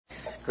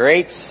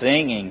Great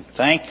singing.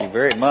 Thank you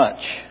very much.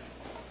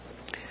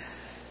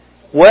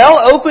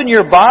 Well, open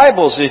your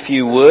Bibles, if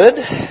you would,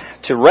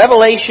 to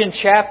Revelation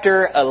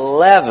chapter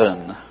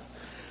 11.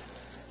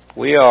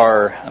 We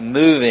are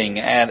moving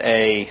at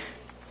a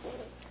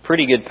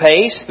pretty good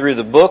pace through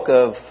the book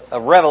of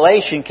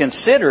Revelation,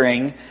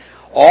 considering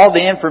all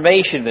the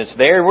information that's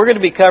there. We're going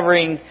to be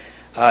covering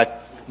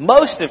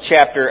most of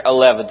chapter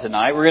 11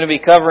 tonight. We're going to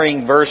be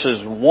covering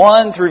verses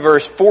 1 through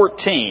verse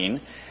 14,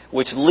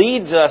 which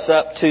leads us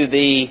up to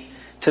the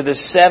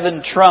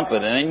seventh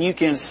trumpet. And you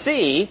can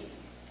see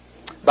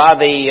by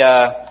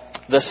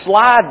the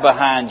slide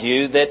behind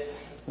you that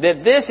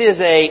this is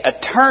a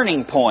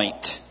turning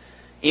point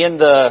in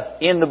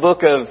the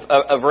book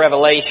of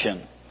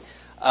Revelation.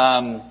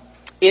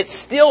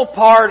 It's still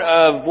part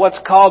of what's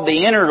called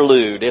the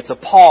interlude. It's a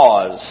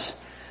pause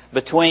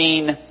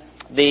between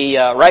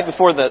right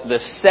before the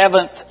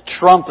seventh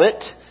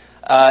trumpet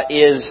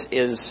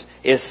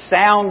is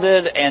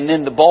sounded, and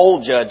then the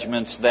bowl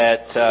judgments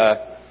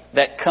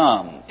that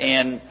come.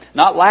 And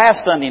not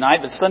last Sunday night,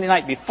 but Sunday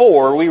night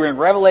before, we were in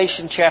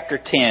Revelation chapter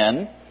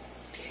 10,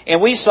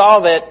 and we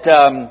saw that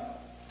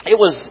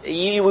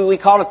we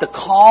called it the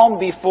calm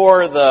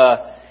before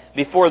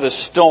the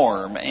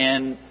storm.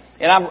 And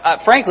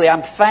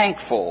I'm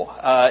thankful,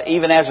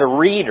 even as a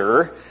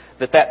reader,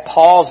 that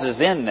pause is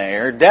in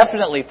there.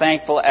 Definitely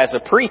thankful as a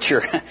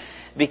preacher,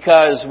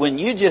 because when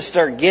you just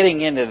start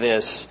getting into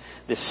this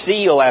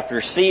seal after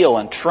seal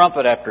and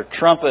trumpet after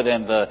trumpet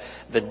and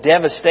the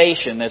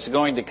devastation that's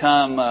going to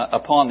come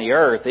upon the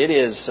earth,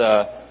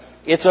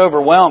 it's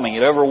overwhelming.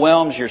 It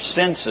overwhelms your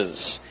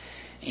senses.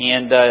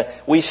 And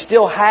we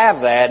still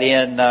have that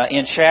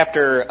in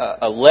chapter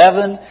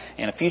 11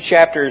 and a few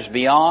chapters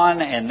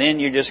beyond, and then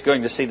you're just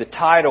going to see the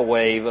tidal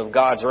wave of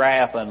God's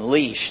wrath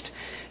unleashed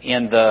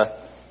in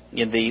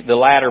the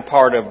latter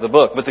part of the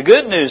book. But the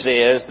good news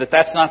is that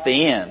that's not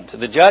the end.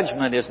 The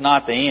judgment is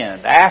not the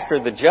end. After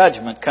the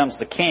judgment comes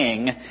the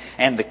King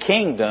and the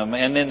kingdom,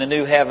 and then the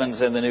new heavens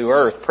and the new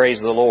earth.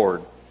 Praise the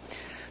Lord.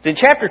 In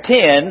chapter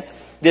 10,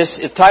 this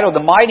is titled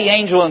The Mighty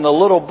Angel in the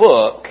Little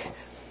Book.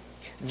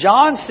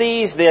 John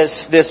sees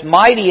this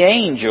mighty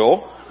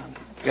angel.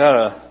 Got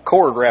a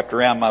cord wrapped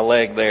around my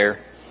leg there.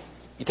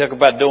 You talk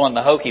about doing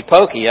the hokey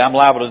pokey. I'm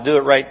liable to do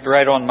it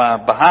right on my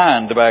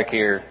behind back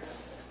here.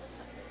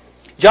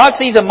 John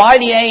sees a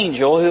mighty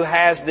angel who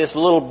has this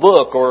little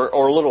book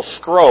or little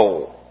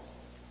scroll.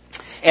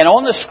 And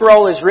on the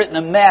scroll is written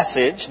a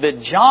message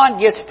that John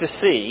gets to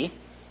see.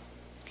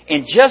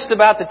 And just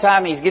about the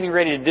time he's getting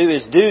ready to do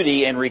his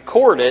duty and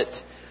record it,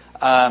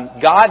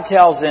 God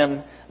tells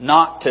him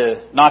not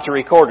to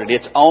record it.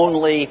 It's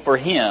only for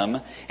him.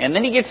 And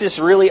then he gets this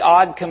really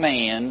odd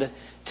command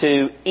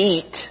to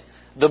eat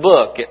the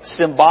book,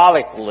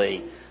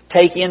 symbolically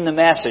take in the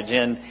message.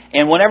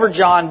 And whenever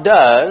John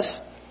does,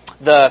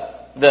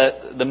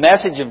 the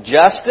message of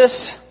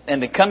justice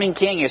and the coming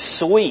King is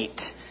sweet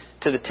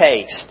to the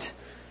taste.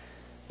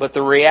 But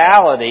the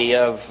reality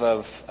of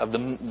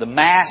the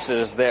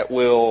masses that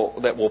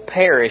will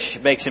perish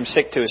makes him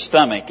sick to his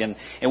stomach.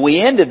 And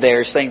we ended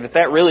there saying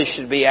that really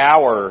should be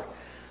our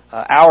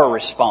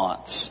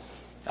response.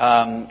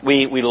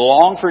 We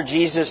long for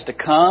Jesus to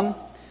come.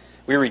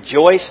 We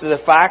rejoice to the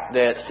fact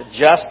that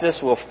justice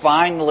will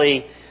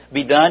finally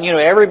be done. You know,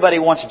 everybody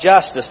wants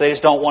justice. They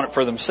just don't want it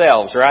for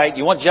themselves, right?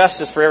 You want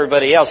justice for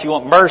everybody else. You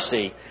want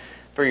mercy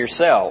for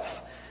yourself.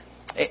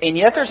 And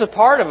yet there's a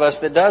part of us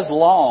that does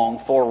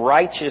long for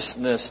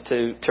righteousness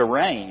to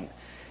reign.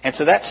 And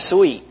so that's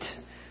sweet.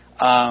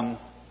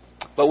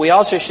 But we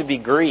also should be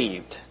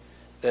grieved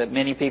that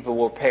many people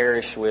will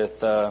perish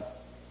without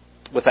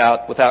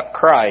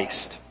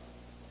Christ.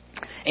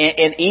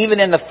 And even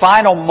in the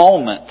final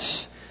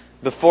moments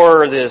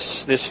before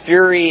this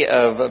fury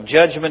of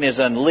judgment is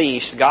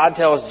unleashed, God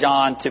tells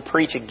John to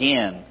preach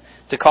again,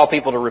 to call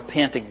people to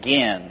repent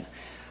again,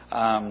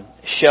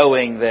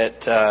 showing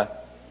that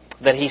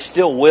He's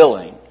still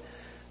willing,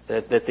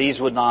 that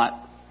these would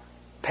not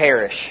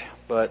perish,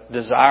 but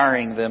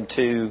desiring them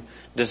to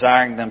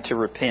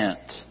repent.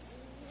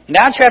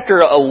 Now, in chapter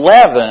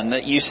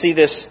 11, you see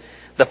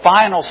the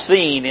final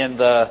scene in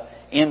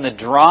the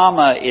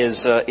drama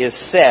is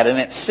set, and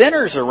it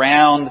centers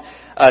around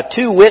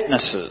two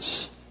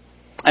witnesses.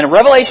 And in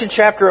Revelation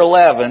chapter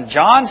 11,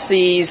 John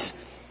sees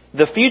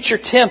the future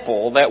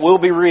temple that will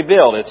be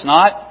rebuilt. It's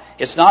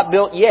not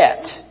built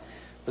yet,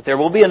 but there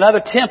will be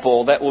another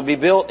temple that will be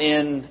built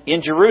in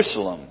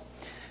Jerusalem,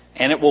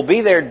 and it will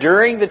be there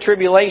during the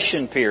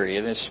tribulation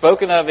period. It's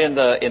spoken of in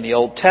the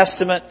Old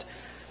Testament.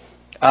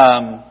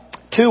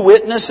 Two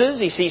witnesses.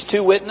 He sees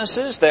two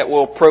witnesses that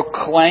will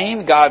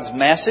proclaim God's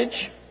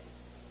message.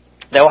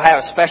 They will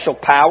have special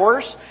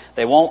powers.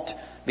 They won't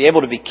be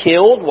able to be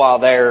killed while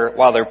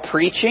they're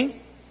preaching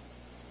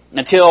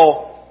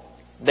until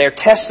their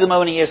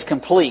testimony is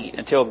complete,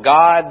 until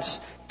God's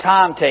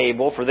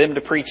timetable for them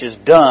to preach is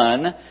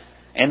done,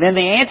 and then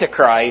the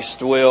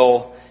Antichrist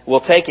will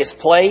take his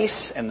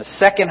place in the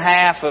second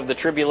half of the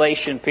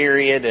tribulation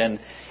period,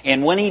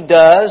 and when he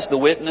does, the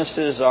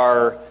witnesses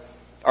are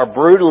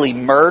brutally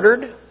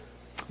murdered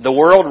The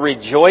world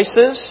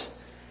rejoices,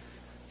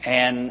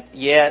 and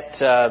yet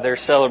their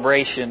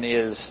celebration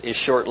is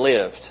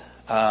short-lived.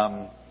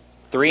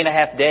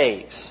 3.5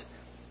 days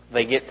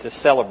they get to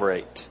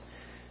celebrate.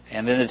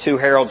 And then the two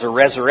heralds are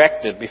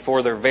resurrected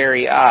before their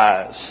very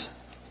eyes,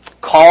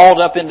 called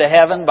up into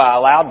heaven by a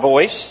loud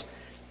voice.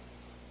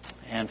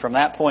 And from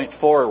that point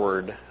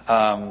forward,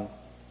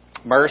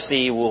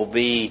 mercy will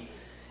be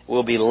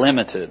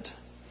limited.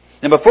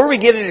 Now, before we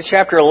get into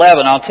chapter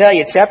 11, I'll tell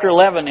you, chapter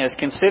 11 is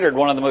considered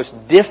one of the most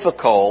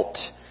difficult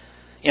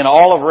in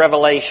all of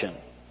Revelation.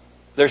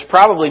 There's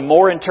probably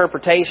more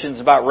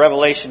interpretations about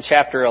Revelation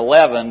chapter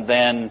 11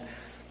 than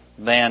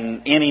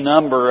any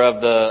number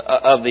of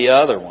the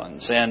other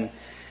ones, and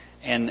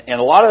a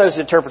lot of those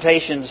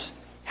interpretations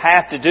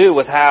have to do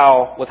with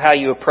how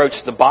you approach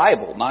the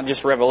Bible, not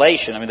just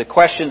Revelation. I mean, the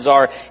questions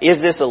are: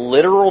 is this a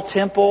literal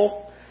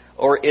temple,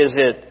 or is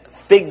it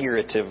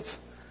figurative?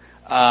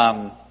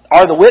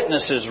 Are the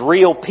witnesses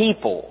real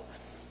people?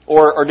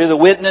 Or do the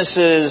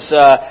witnesses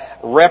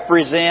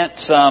represent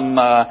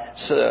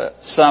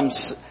some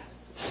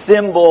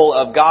symbol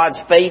of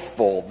God's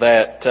faithful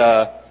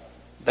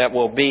that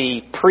will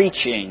be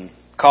preaching,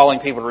 calling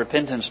people to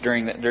repentance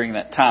during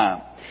that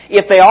time?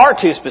 If they are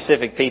two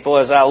specific people,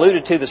 as I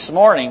alluded to this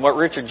morning, what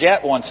Richard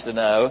Jett wants to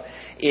know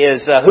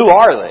is who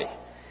are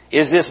they?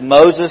 Is this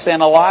Moses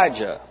and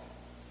Elijah?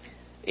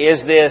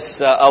 Is this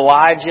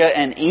Elijah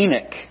and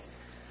Enoch?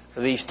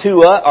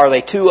 Are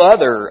they two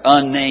other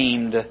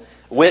unnamed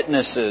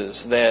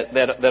witnesses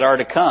that are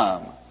to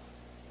come?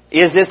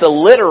 Is this a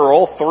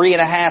literal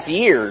 3.5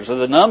 years? Are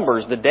the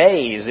numbers, the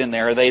days in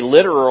there, are they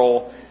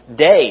literal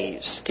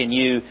days? Can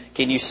you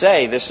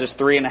say this is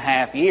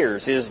 3.5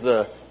 years?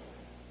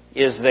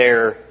 Is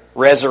there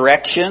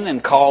resurrection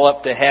and call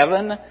up to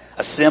heaven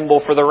a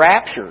symbol for the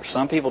rapture?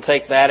 Some people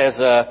take that as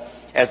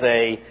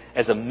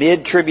a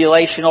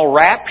mid-tribulational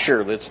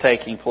rapture that's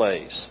taking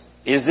place.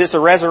 Is this a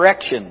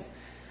resurrection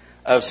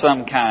of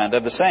some kind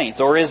of the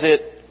saints, or is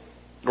it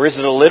a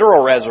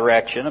literal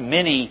resurrection, a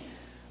mini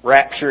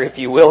rapture, if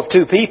you will, of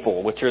two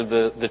people, which are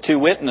the two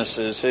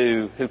witnesses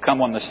who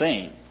come on the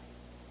scene?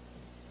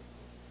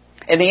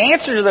 And the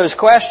answer to those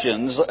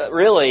questions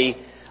really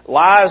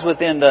lies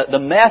within the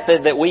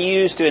method that we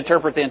use to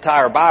interpret the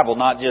entire Bible,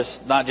 not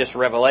just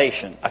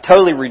Revelation. I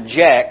totally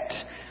reject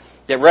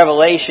that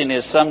Revelation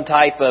is some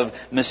type of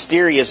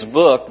mysterious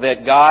book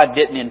that God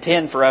didn't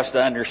intend for us to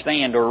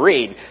understand or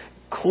read.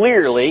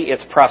 Clearly,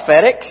 it's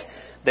prophetic.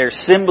 There's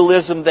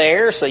symbolism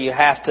there, so you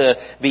have to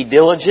be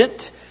diligent.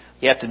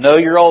 You have to know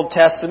your Old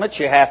Testament.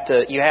 You have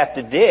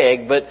to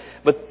dig. But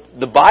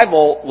the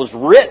Bible was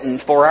written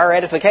for our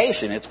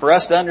edification. It's for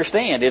us to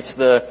understand. It's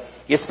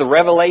the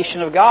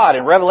revelation of God,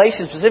 and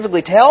Revelation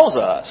specifically tells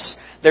us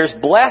there's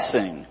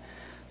blessing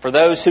for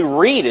those who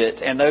read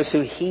it and those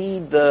who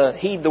heed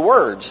the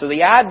words. So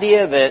the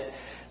idea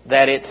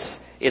that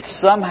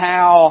it's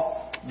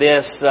somehow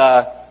this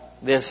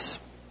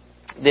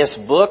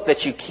book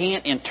that you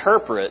can't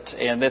interpret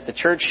and that the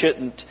church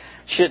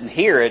shouldn't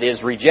hear it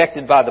is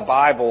rejected by the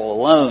Bible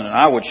alone, and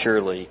I would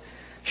surely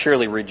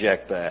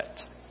reject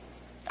that.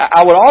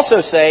 I would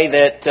also say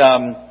that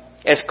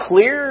as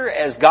clear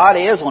as God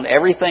is on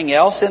everything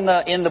else in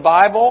the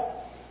Bible,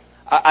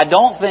 I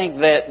don't think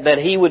that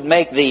He would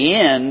make the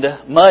end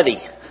muddy.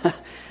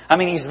 I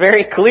mean, He's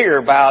very clear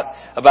about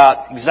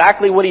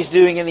exactly what He's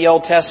doing in the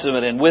Old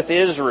Testament and with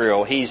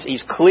Israel.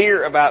 He's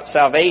clear about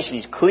salvation.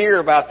 He's clear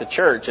about the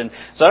church. And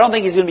so I don't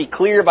think He's going to be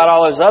clear about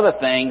all those other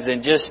things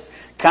and just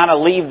kind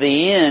of leave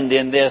the end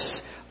in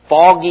this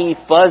foggy,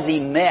 fuzzy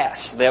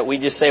mess that we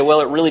just say,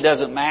 well, it really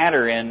doesn't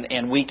matter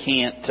and we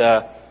can't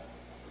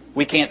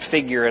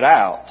figure it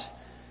out.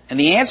 And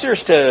the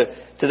answers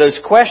to those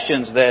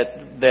questions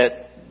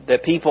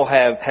that people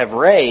have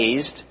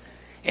raised,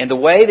 and the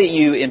way that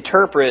you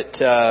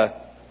interpret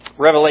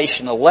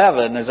Revelation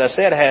 11, as I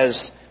said,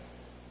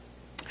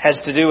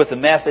 has to do with the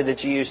method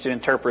that you use to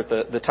interpret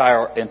the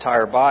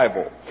entire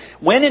Bible.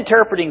 When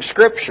interpreting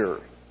Scripture,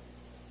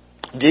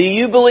 do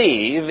you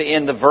believe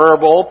in the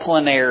verbal,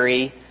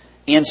 plenary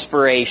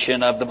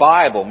inspiration of the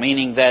Bible?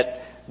 Meaning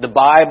that the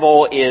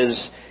Bible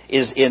is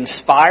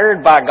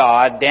inspired by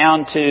God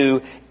down to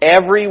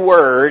every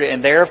word,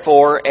 and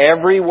therefore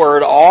every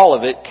word, all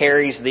of it,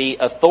 carries the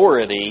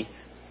authority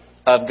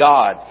of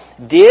God.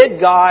 Did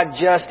God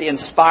just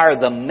inspire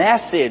the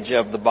message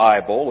of the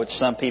Bible, which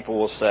some people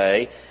will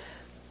say,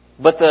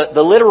 but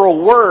the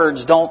literal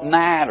words don't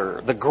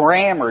matter. The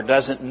grammar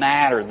doesn't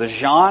matter. The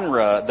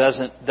genre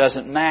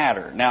doesn't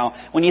matter. Now,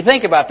 when you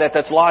think about that,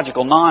 that's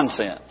logical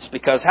nonsense,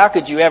 because how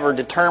could you ever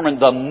determine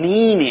the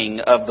meaning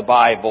of the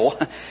Bible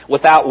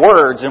without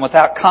words and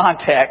without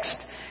context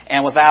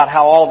and without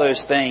how all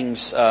those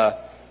things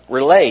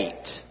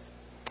relate?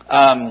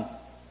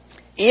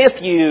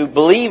 If you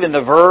believe in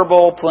the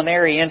verbal,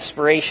 plenary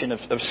inspiration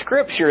of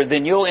Scripture,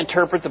 then you'll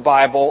interpret the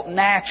Bible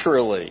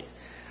naturally.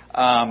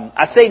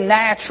 I say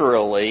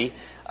naturally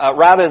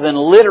rather than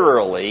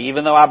literally,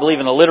 even though I believe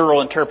in a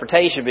literal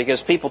interpretation,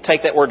 because people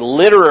take that word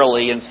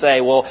literally and say,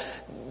 well,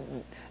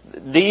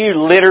 do you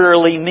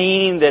literally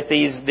mean that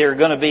there are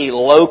going to be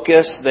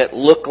locusts that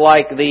look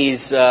like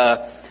these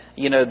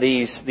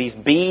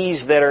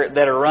bees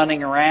that are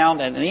running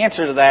around? And the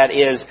answer to that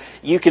is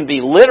you can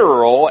be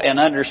literal and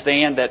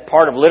understand that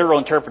part of literal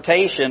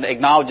interpretation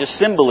acknowledges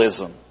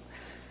symbolism,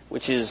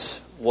 which is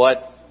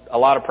what a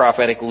lot of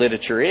prophetic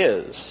literature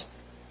is.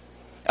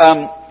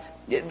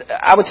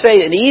 I would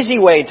say an easy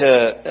way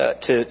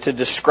to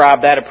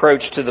describe that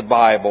approach to the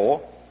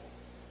Bible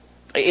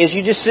is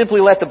you just simply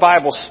let the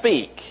Bible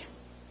speak.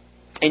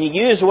 And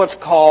you use what's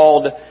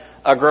called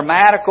a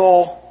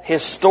grammatical,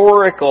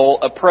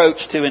 historical approach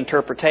to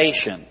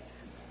interpretation.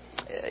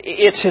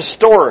 It's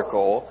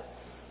historical,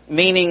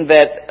 meaning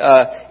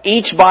that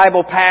each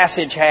Bible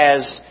passage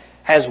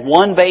has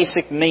one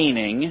basic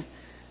meaning,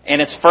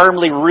 and it's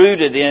firmly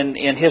rooted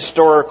in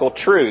historical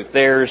truth.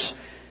 There's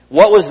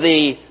what was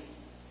the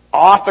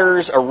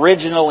author's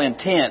original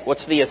intent?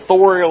 What's the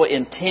authorial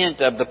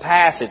intent of the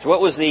passage? What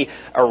was the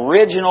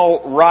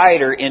original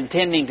writer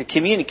intending to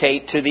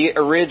communicate to the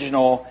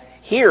original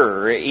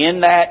hearer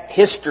in that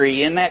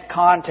history, in that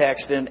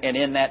context, and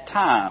in that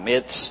time?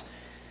 It's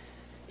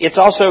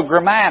also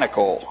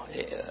grammatical.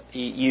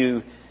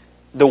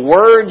 The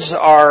words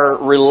are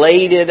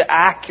related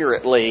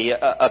accurately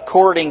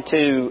according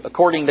to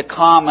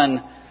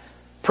common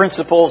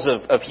principles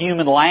of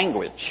human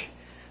language.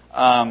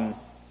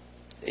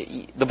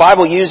 The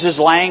Bible uses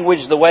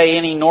language the way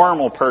any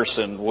normal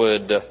person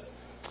would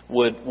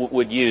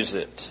use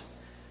it.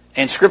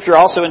 And Scripture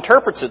also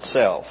interprets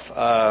itself.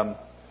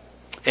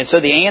 And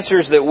so the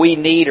answers that we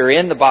need are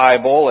in the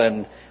Bible,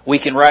 and we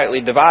can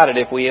rightly divide it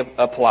if we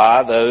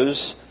apply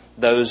those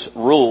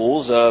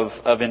rules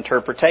of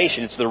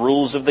interpretation. It's the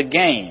rules of the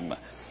game.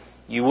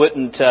 You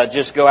wouldn't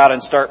just go out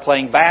and start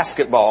playing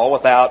basketball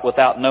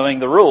without knowing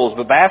the rules.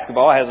 But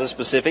basketball has a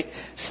specific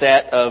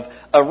set of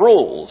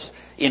rules.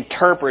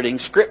 Interpreting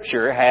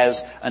Scripture has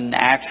a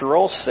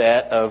natural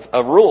set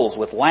of rules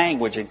with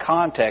language and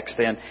context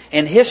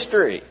and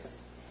history.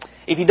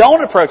 If you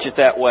don't approach it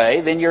that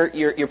way, then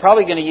you're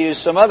probably going to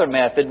use some other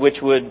method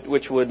which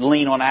would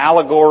lean on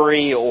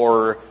allegory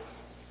or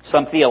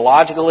some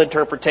theological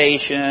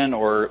interpretation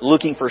or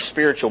looking for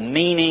spiritual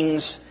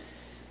meanings,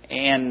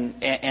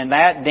 and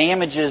that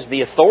damages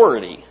the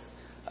authority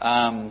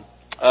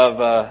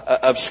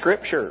of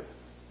Scripture.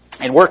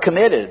 And we're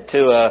committed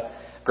to a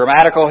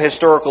grammatical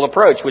historical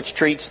approach which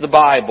treats the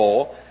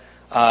Bible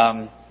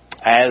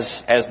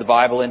as the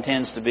Bible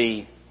intends to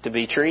be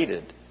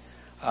treated.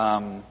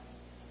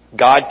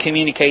 God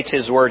communicates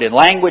His Word in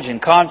language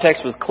and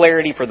context with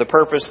clarity for the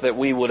purpose that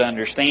we would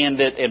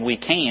understand it, and we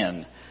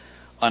can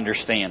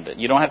understand it.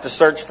 You don't have to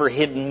search for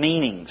hidden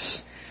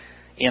meanings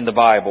in the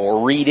Bible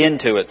or read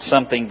into it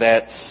something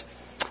that's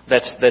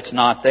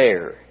not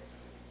there.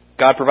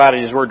 God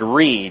provided His Word to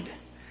read,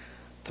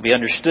 to be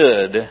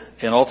understood,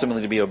 and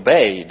ultimately to be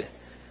obeyed.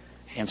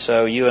 And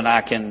so you and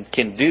I can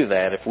do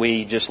that if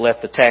we just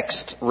let the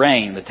text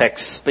reign, the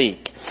text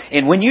speak.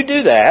 And when you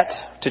do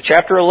that to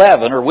chapter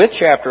 11, or with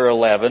chapter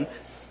 11,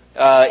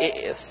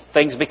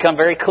 things become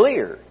very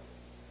clear.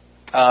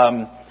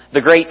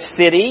 The great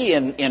city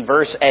in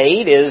verse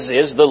 8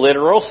 is the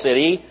literal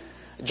city,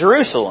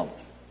 Jerusalem.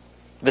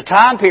 The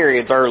time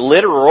periods are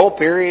literal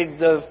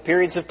periods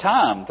of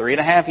time,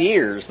 3.5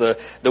 years. The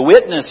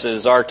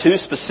witnesses are two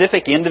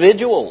specific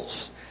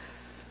individuals.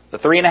 The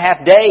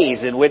 3.5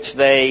 days in which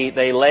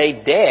they lay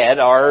dead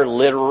are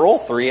literal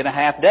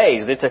 3.5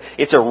 days.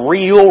 It's a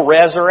real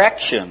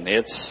resurrection.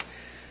 It's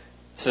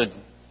a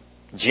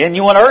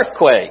genuine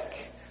earthquake.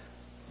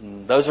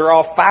 Those are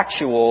all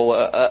factual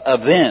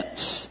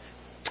events.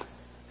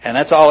 And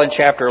that's all in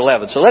chapter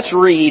 11. So let's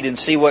read and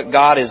see what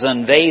God is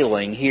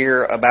unveiling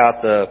here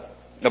about the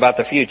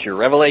future.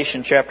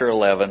 Revelation chapter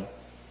 11,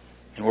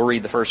 and we'll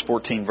read the first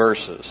 14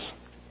 verses.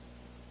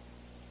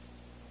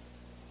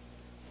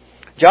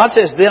 John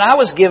says, "Then I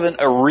was given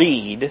a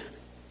reed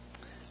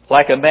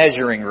like a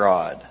measuring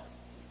rod.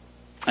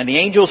 And the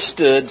angel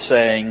stood,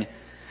 saying,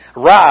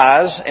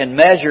 'Rise and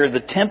measure the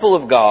temple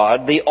of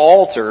God, the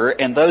altar,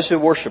 and those who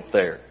worship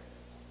there.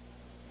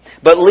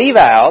 But leave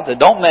out,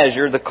 don't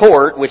measure, the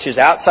court which is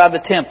outside the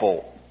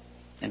temple.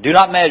 And do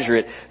not measure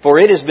it, for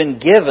it has been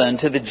given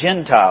to the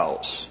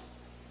Gentiles.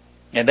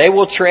 And they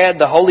will tread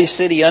the holy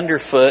city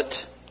underfoot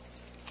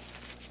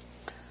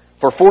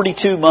for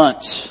 42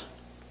 months.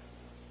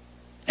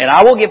 And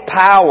I will give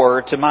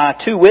power to my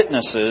 2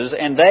 witnesses,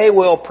 and they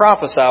will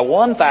prophesy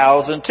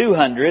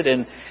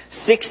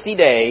 1,260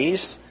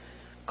 days,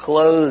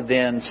 clothed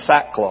in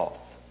sackcloth.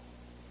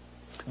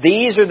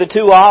 These are the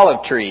 2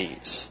 olive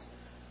trees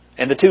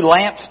and the 2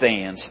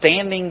 lampstands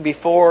standing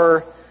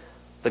before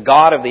the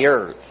God of the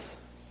earth.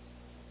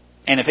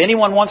 And if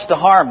anyone wants to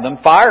harm them,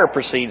 fire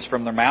proceeds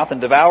from their mouth and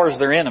devours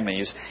their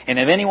enemies. And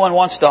if anyone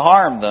wants to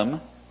harm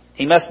them,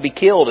 he must be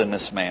killed in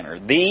this manner.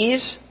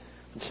 These,"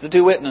 it's the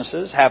 2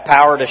 witnesses, "have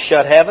power to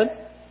shut heaven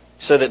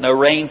so that no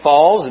rain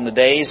falls in the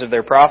days of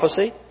their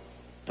prophecy.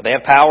 They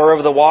have power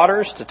over the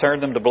waters to turn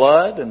them to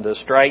blood and to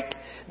strike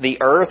the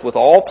earth with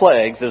all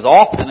plagues as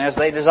often as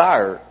they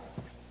desire.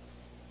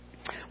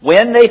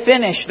 When they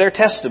finish their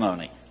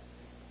testimony,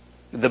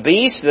 The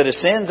beast that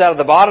ascends out of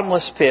the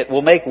bottomless pit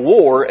will make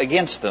war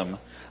against them,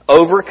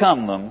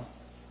 overcome them,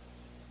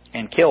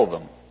 and kill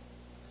them.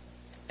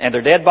 And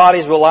their dead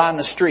bodies will lie in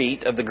the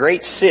street of the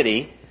great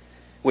city,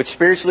 which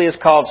spiritually is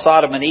called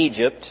Sodom and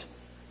Egypt,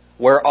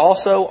 where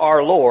also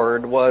our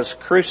Lord was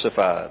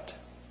crucified.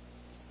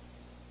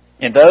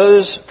 And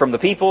those from the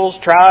peoples,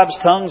 tribes,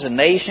 tongues, and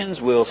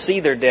nations will see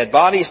their dead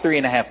bodies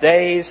 3.5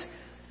 days,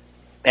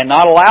 and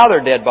not allow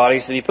their dead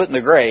bodies to be put in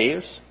the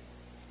graves.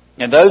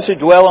 And those who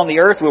dwell on the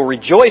earth will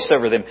rejoice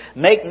over them,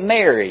 make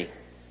merry,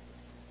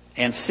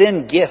 and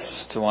send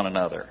gifts to one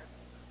another,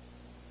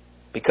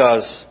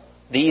 because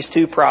these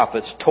two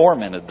prophets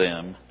tormented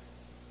them,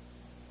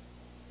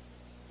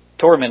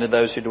 tormented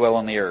those who dwell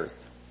on the earth.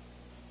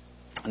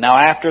 Now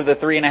after the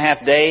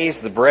 3.5 days,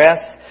 the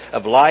breath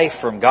of life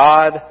from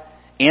God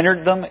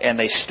entered them, and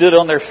they stood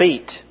on their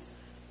feet.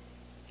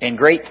 And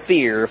great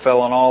fear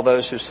fell on all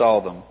those who saw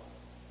them.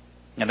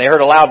 And they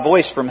heard a loud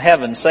voice from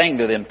heaven saying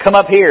to them, "Come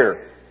up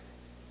here."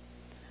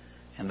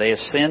 And they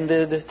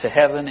ascended to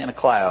heaven in a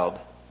cloud,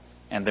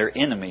 and their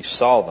enemies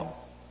saw them.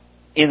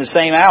 In the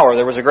same hour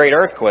there was a great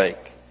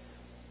earthquake,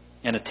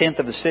 and 1/10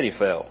 of the city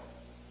fell.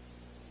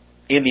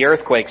 In the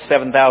earthquake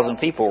 7,000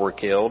 people were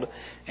killed,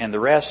 and the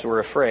rest were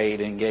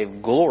afraid and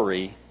gave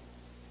glory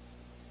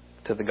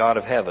to the God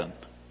of heaven.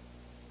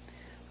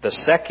 The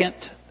second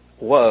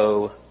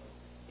woe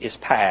is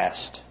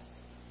past.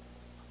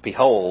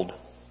 Behold,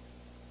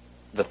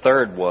 the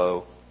third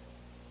woe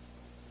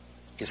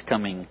is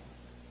coming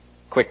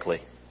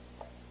quickly.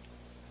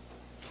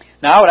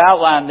 Now I would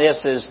outline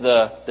this as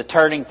the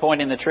turning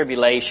point in the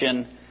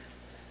tribulation.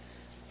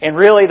 And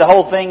really the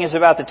whole thing is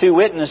about the two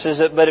witnesses,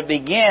 but it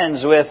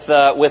begins with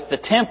the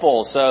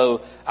temple.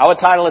 So I would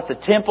title it The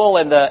Temple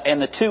and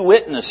the Two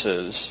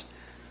Witnesses.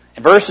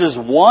 In verses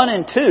 1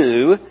 and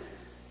 2,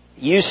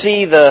 you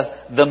see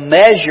the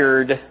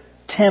measured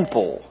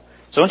temple.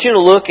 So I want you to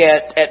look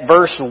at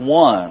verse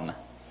 1.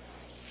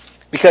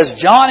 Because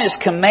John is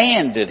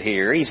commanded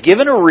here. He's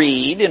given a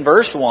reed in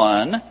verse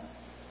 1.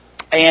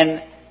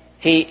 And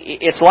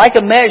it's like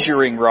a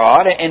measuring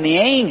rod. And the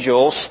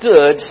angel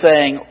stood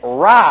saying,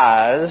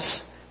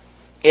 "Rise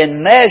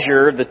and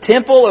measure the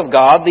temple of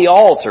God, the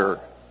altar,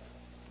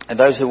 and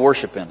those who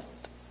worship in it."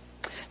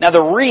 Now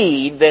the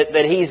reed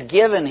that he's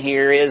given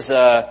here is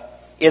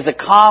a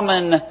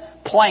common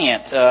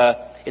plant.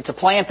 It's a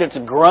plant that's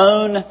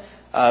grown,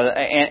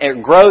 and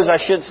it grows, I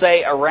should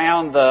say,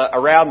 around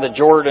the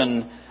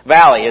Jordan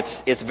Valley.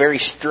 It's very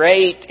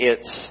straight,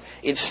 it's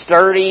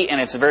sturdy,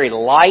 and it's very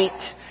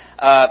light.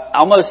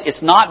 Almost,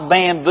 it's not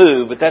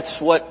bamboo, but that's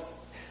what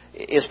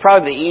is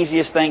probably the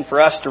easiest thing for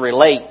us to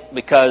relate,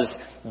 because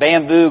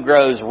bamboo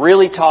grows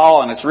really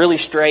tall and it's really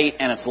straight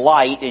and it's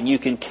light and you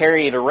can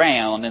carry it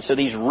around. And so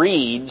these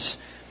reeds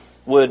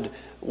would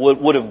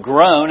have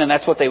grown, and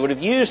that's what they would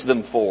have used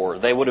them for.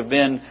 They would have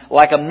been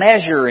like a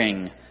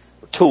measuring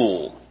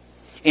tool.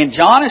 And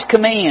John is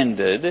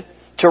commanded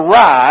to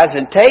rise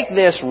and take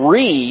this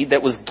reed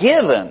that was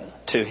given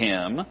to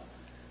him,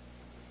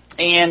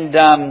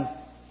 and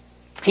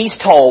he's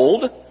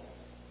told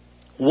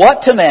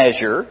what to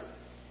measure,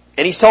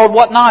 and he's told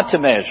what not to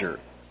measure.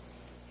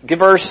 Look at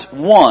verse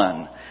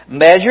 1.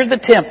 Measure the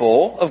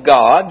temple of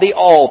God, the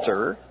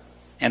altar,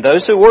 and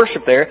those who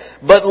worship there,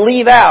 but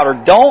leave out, or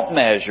don't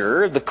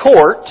measure, the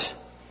court,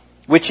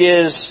 which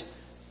is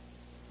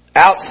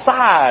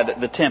outside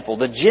the temple,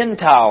 the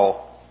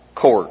Gentile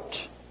court.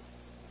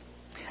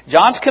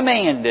 John's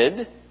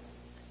commanded,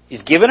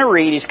 he's given a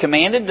reed, he's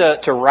commanded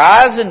to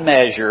rise and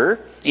measure.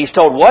 He's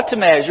told what to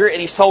measure,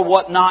 and he's told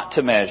what not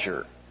to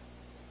measure.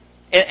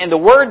 And the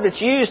word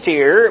that's used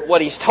here,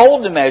 what he's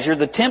told to measure,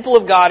 the temple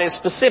of God is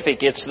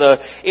specific. It's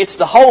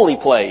the holy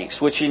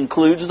place, which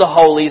includes the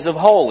holies of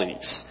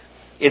holies.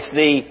 It's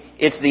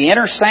the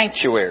inner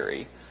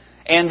sanctuary.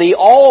 And the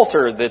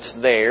altar that's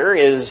there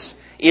is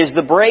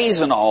the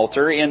brazen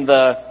altar in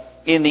the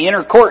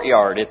inner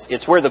courtyard.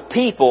 It's where the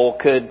people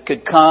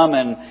could come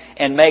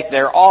and make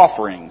their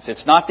offerings.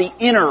 It's not the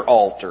inner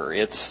altar.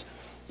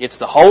 It's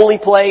the holy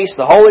place,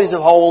 the holies of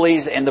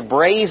holies, and the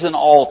brazen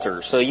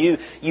altar. So you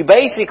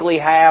basically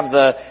have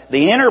the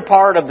inner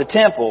part of the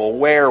temple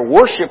where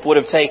worship would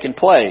have taken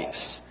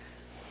place.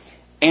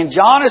 And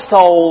John is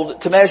told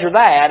to measure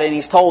that, and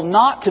he's told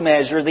not to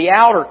measure the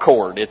outer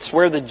court. It's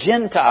where the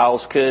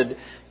Gentiles could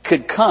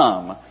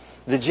come.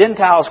 The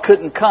Gentiles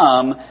couldn't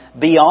come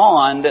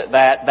beyond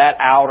that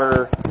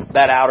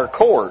outer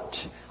court.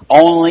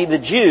 Only the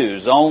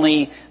Jews,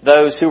 only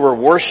those who were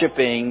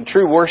worshiping,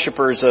 true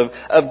worshipers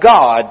of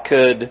God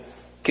could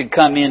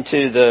come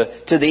into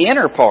the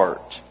inner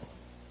part.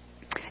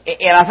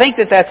 And I think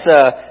that's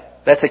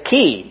a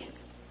key.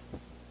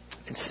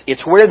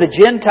 It's where the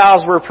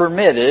Gentiles were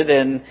permitted,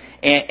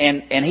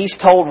 and he's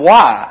told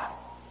why.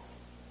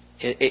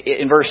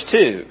 In verse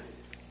 2,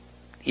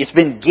 it's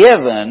been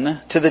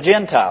given to the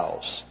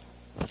Gentiles,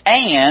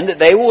 and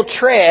they will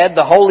tread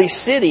the holy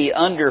city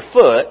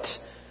underfoot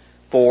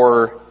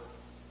for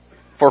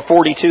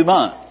 42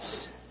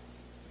 months.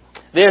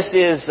 This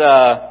is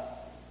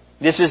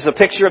a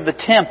picture of the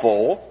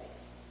temple,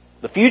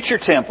 the future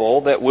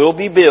temple that will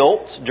be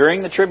built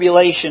during the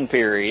tribulation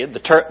period,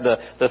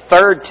 the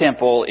third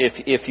temple,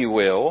 if you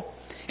will.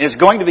 And it's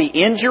going to be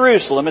in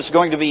Jerusalem. It's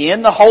going to be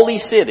in the holy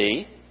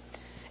city.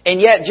 And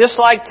yet, just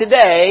like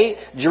today,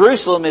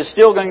 Jerusalem is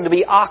still going to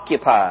be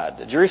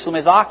occupied. Jerusalem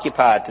is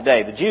occupied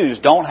today. The Jews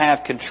don't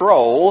have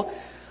control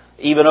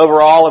even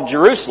over all of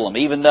Jerusalem.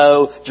 Even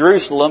though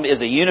Jerusalem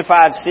is a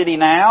unified city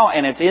now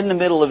and it's in the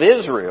middle of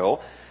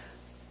Israel,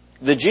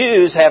 the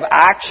Jews have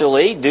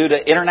actually, due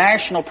to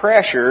international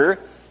pressure,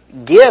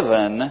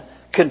 given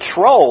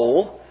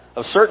control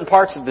of certain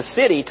parts of the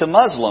city to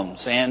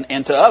Muslims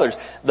and to others.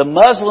 The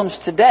Muslims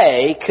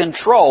today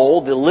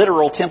control the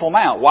literal Temple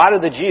Mount. Why do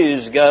the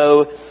Jews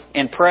go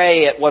and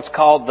pray at what's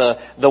called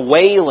the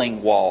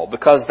Wailing Wall?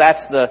 Because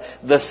that's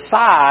the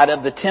side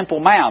of the Temple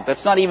Mount.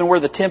 That's not even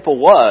where the temple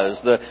was.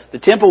 The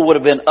temple would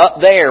have been up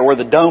there where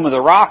the Dome of the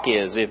Rock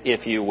is,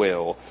 if you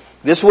will.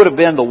 This would have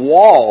been the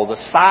wall, the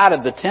side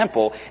of the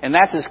temple, and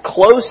that's as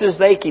close as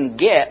they can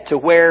get to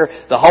where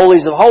the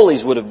Holies of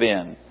Holies would have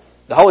been.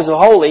 The Holies of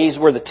Holies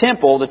were the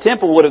temple. The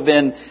temple would have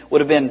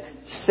been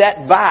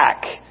set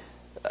back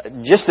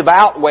just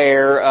about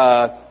where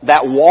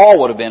that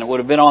wall would have been. It would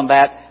have been on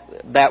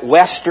that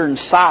western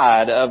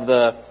side of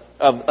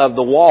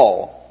the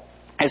wall.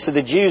 And so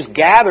the Jews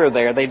gather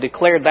there. They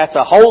declared that's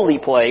a holy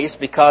place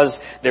because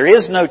there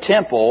is no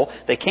temple.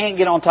 They can't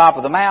get on top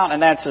of the mount,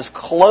 and that's as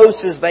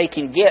close as they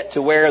can get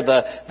to where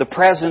the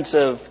presence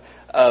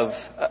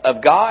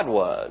of God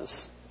was.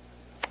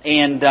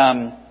 And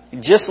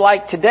just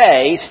like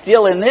today,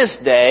 still in this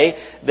day,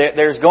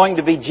 there's going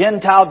to be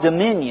Gentile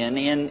dominion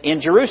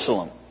in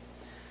Jerusalem.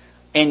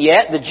 And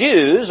yet the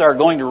Jews are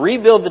going to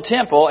rebuild the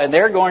temple and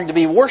they're going to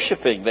be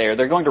worshiping there.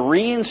 They're going to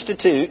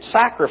reinstitute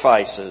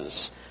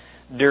sacrifices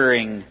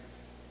during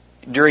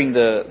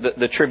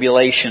the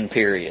tribulation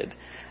period.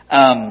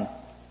 I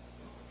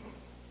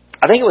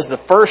think it was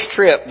the first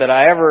trip that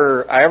I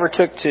ever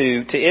took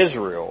to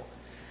Israel.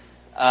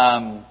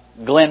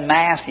 Glenn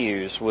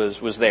Matthews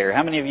was there.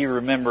 How many of you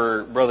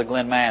remember Brother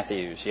Glenn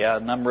Matthews? Yeah, a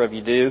number of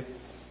you do.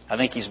 I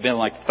think he's been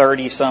like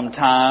 30 some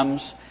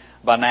times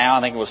by now.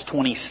 I think it was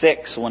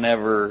 26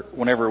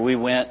 whenever we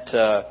went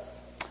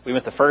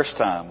the first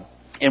time.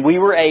 And we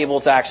were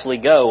able to actually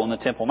go on the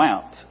Temple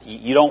Mount.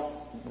 You don't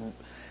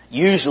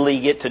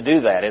usually get to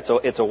do that.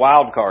 It's a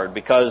wild card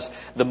because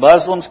the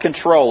Muslims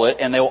control it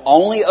and they'll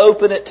only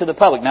open it to the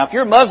public. Now, if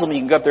you're a Muslim, you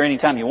can go up there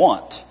anytime you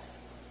want.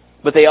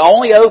 But they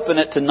only open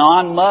it to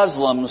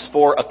non-Muslims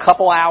for a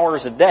couple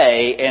hours a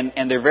day,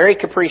 and they're very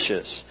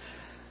capricious.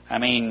 I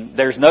mean,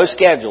 there's no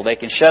schedule. They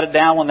can shut it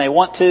down when they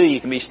want to.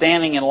 You can be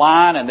standing in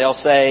line, and they'll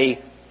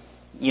say,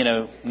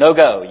 no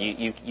go.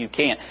 You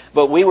can't.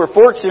 But we were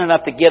fortunate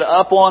enough to get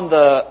up on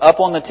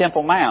the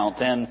Temple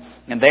Mount, and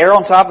there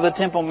on top of the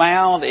Temple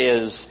Mount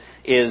is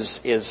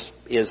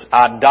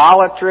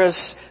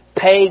idolatrous,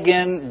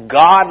 pagan,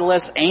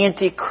 godless,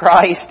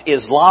 antichrist,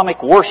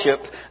 Islamic worship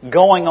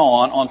going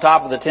on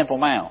top of the Temple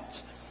Mount.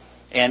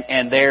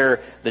 And there,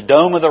 the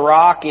Dome of the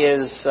Rock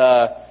is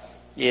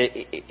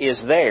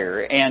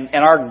there. And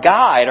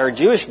our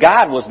Jewish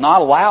guide was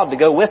not allowed to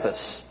go with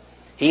us.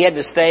 He had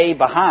to stay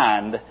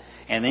behind,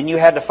 and then you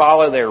had to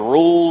follow their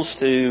rules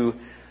to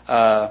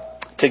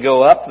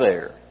go up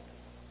there.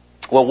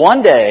 Well,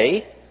 one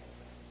day,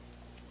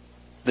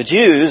 the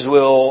Jews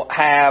will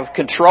have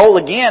control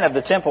again of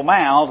the Temple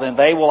Mount, and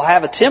they will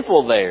have a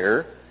temple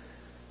there,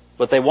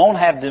 but they won't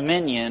have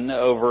dominion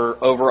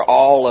over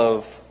all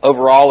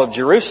of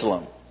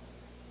Jerusalem.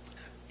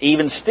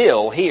 Even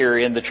still here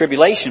in the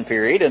tribulation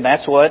period, and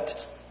that's what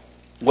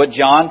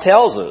John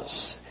tells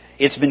us.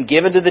 It's been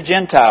given to the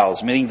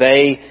Gentiles, meaning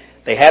they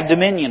have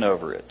dominion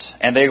over it,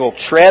 and they will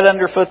tread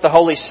underfoot the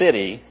holy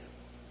city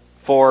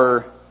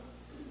for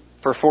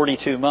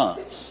 42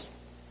 months.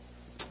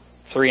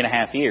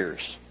 3.5 years.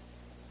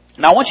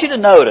 Now I want you to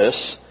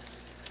notice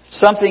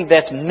something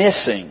that's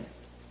missing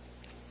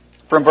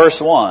from verse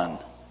 1,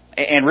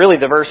 and really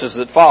the verses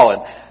that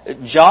follow.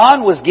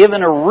 John was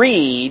given a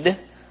reed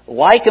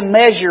like a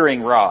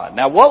measuring rod.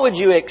 Now what would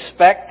you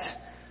expect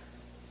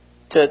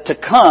to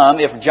come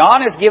if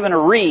John is given a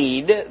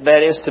reed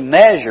that is to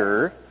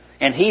measure,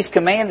 and he's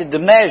commanded to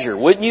measure?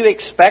 Wouldn't you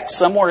expect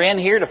somewhere in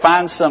here to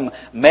find some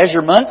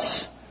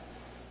measurements?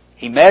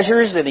 He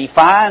measures and he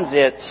finds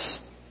it's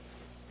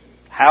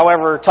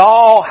however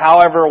tall,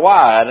 however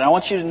wide. And I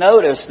want you to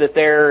notice that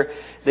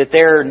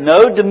there are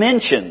no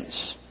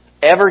dimensions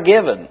ever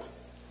given.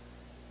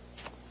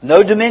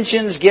 No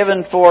dimensions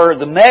given for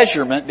the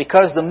measurement,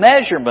 because the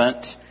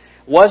measurement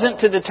wasn't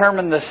to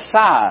determine the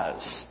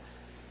size.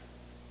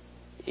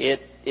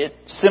 It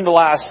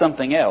symbolized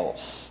something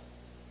else.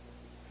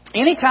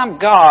 Anytime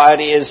God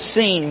is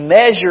seen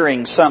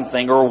measuring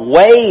something or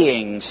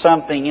weighing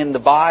something in the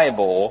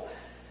Bible,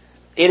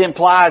 it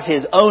implies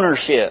His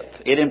ownership.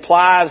 It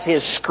implies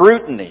His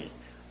scrutiny.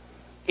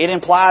 It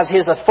implies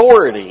His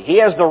authority. He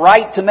has the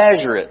right to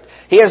measure it.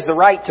 He has the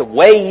right to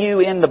weigh you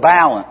in the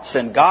balance.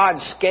 And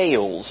God's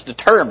scales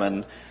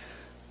determine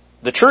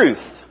the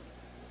truth.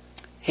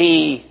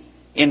 He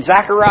In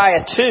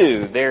Zechariah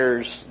 2,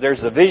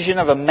 there's a vision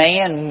of a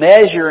man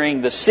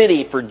measuring the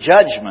city for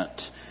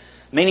judgment,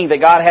 meaning that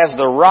God has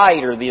the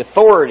right or the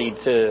authority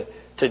to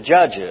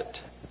judge it.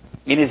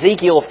 In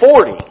Ezekiel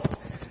 40,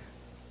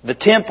 the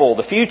temple,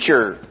 the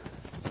future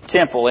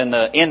temple in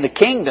the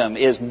kingdom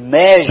is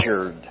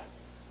measured.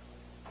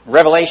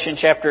 Revelation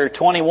chapter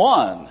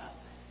 21,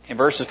 in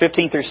verses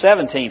 15 through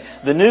 17,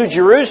 the New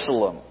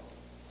Jerusalem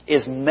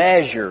is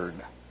measured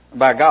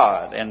by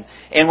God. And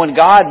when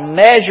God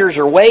measures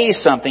or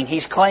weighs something,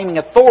 He's claiming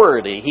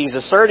authority. He's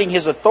asserting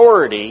His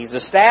authority. He's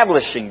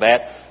establishing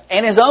that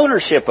and His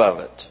ownership of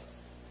it.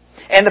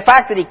 And the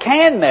fact that He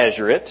can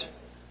measure it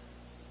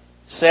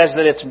says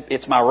that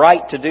it's my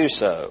right to do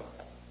so.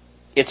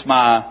 It's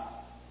my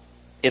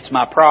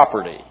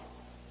property.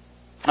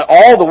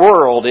 All the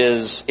world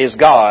is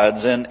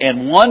God's,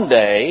 and one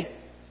day,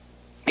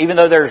 even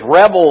though there's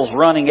rebels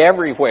running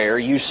everywhere,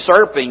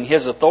 usurping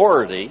His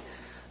authority,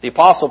 the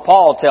Apostle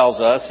Paul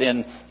tells us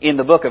in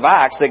the book of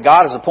Acts that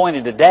God has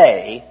appointed a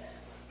day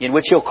in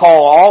which He'll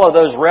call all of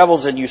those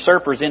rebels and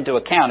usurpers into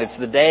account. It's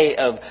the day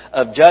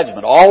of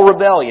judgment. All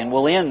rebellion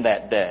will end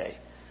that day.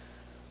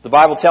 The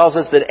Bible tells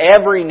us that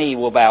every knee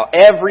will bow,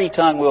 every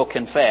tongue will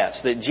confess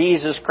that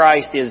Jesus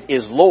Christ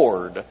is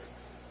Lord.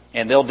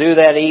 And they'll do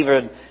that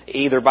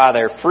either by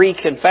their free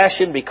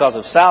confession because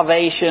of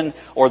salvation,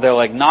 or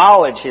they'll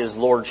acknowledge His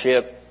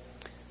lordship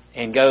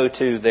and go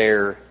to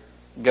their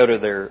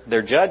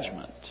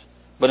judgment.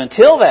 But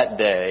until that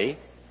day,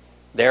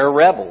 there are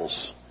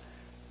rebels.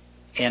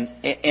 And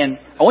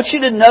I want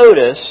you to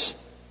notice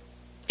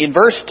in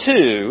verse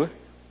 2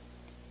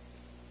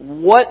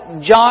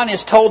 what John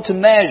is told to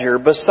measure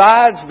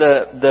besides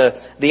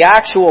the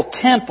actual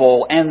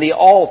temple and the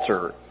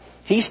altar.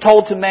 He's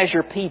told to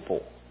measure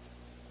people.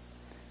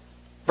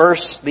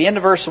 The end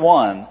of verse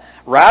 1,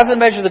 rise and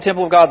measure the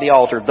temple of God, the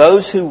altar,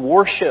 those who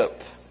worship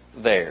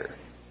there.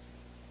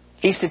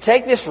 He's to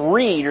take this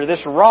reed or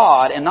this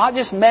rod and not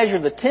just measure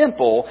the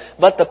temple,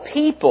 but the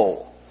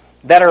people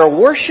that are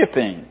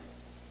worshiping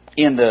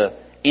in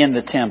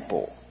the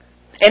temple.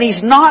 And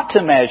He's not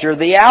to measure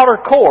the outer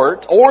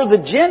court or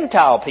the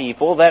Gentile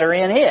people that are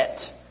in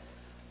it.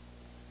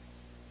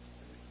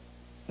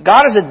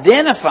 God is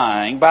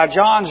identifying by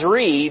John's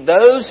reed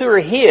those who are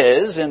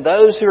His and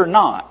those who are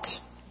not.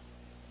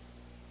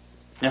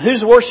 Now,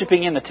 who's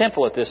worshiping in the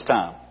temple at this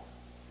time?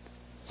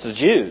 It's the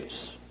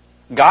Jews.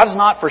 God's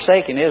not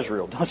forsaken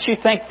Israel. Don't you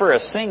think for a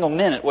single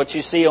minute what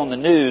you see on the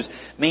news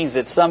means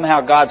that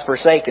somehow God's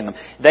forsaken them.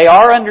 They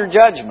are under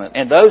judgment,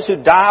 and those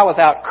who die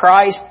without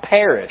Christ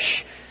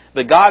perish.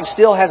 But God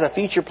still has a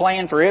future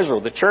plan for Israel.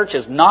 The church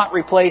has not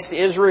replaced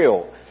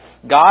Israel.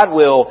 God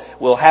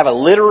will have a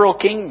literal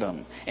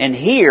kingdom. And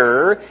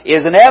here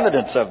is an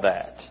evidence of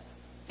that.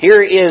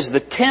 Here is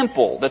the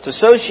temple that's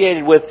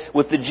associated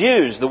with the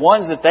Jews, the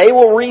ones that they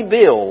will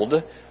rebuild.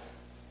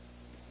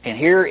 And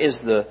here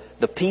is the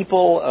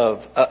people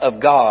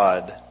of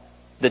God.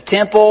 The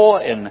temple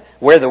and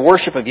where the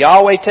worship of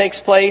Yahweh takes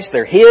place,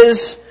 they're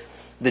His.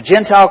 The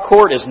Gentile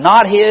court is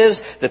not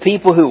His. The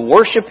people who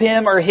worship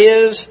Him are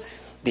His.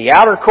 The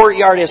outer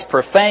courtyard is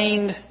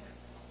profaned.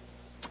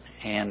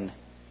 And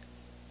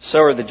so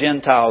are the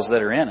Gentiles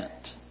that are in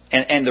it.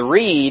 And the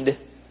reed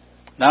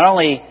not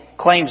only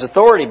claims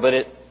authority, but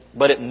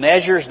it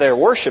measures their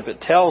worship.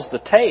 It tells the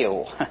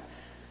tale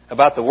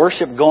about the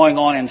worship going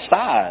on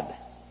inside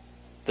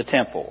the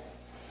temple.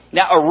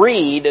 Now,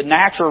 a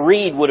natural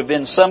reed would have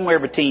been somewhere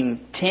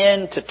between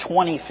 10 to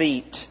 20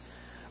 feet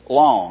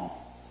long.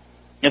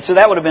 And so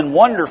that would have been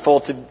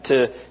wonderful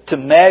to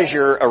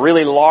measure a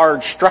really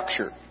large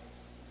structure.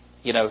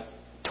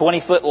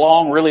 20 foot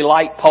long, really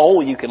light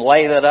pole, you can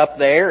lay that up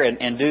there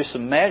and do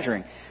some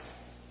measuring.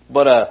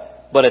 But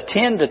a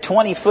 10 to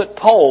 20 foot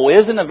pole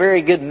isn't a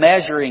very good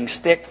measuring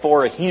stick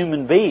for a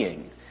human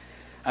being.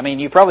 I mean,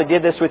 you probably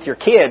did this with your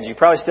kids. You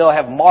probably still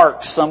have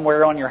marks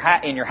somewhere on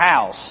in your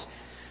house.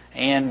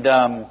 And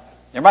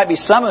there might be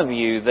some of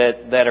you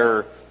that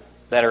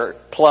are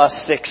plus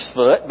 6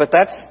 foot, but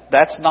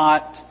that's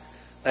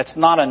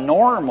not a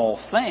normal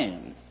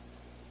thing.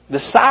 The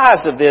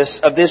size of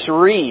this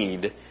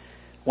reed,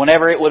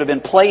 whenever it would have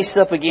been placed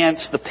up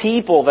against the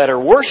people that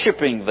are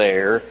worshiping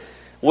there,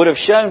 would have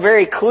shown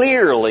very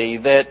clearly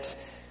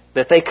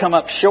that they come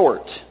up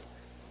short.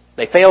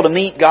 They fail to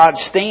meet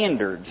God's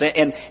standards.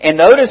 And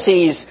notice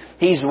he's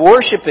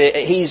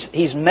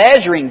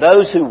measuring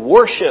those who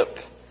worship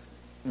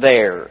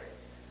there.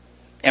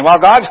 And while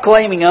God's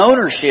claiming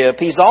ownership,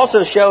 He's also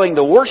showing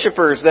the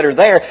worshipers that are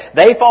there,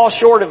 they fall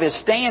short of His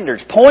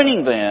standards,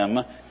 pointing them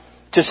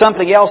to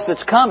something else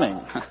that's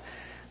coming.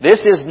 This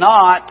is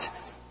not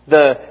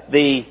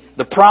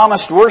the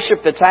promised worship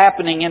that's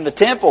happening in the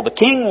temple. The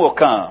King will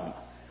come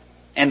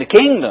and the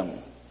kingdom,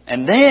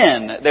 and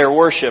then their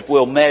worship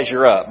will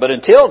measure up. But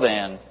until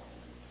then,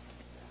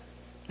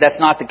 that's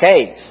not the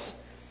case.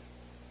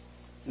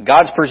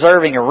 God's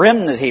preserving a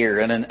remnant here,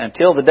 and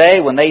until the day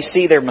when they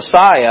see their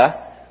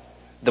Messiah,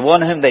 the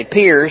one whom they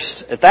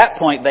pierced, at that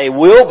point they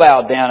will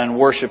bow down and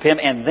worship Him,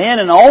 and then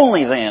and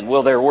only then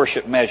will their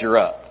worship measure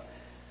up.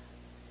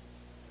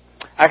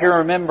 I can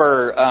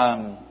remember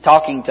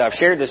I've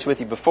shared this with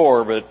you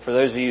before, but for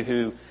those of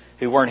you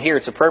who weren't here,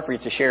 it's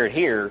appropriate to share it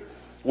here.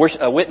 We're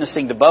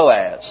witnessing to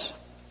Boaz,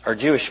 our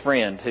Jewish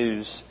friend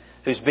who's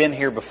been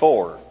here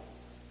before.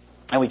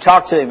 And we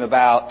talked to him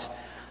about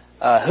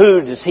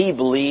who does he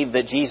believe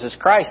that Jesus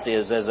Christ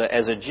is as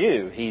a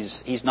Jew.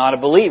 He's not a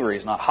believer.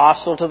 He's not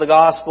hostile to the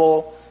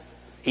gospel.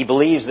 He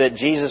believes that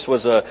Jesus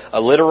was a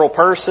literal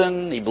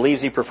person. He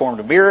believes He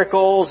performed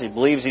miracles. He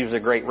believes He was a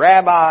great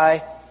rabbi.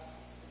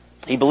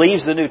 He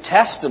believes the New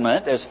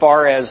Testament as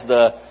far as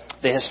the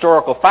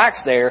historical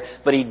facts there,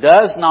 but he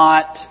does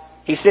not,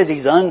 he says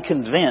he's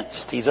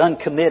unconvinced, he's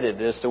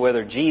uncommitted as to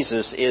whether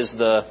Jesus is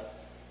the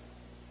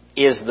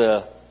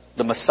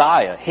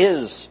Messiah,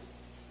 his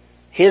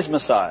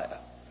Messiah.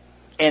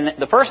 And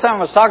the first time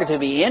I was talking to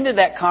him, he ended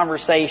that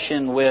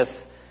conversation with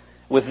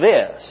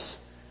this.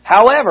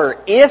 However,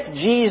 if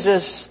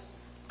Jesus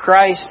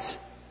Christ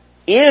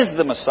is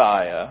the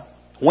Messiah,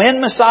 when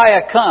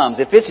Messiah comes,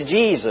 if it's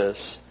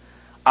Jesus,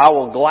 I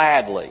will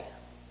gladly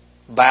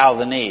bow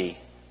the knee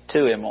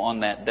to Him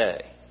on that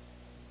day.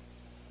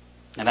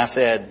 And I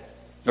said,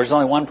 there's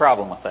only one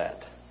problem with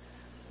that.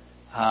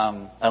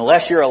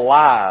 Unless you're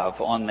alive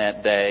on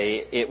that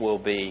day, it will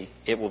be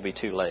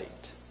too late.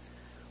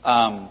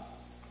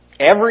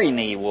 Every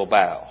knee will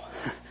bow,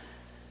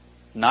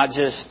 not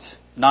just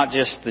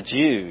the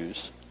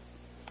Jews.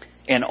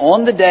 And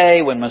on the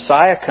day when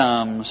Messiah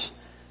comes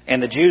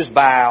and the Jews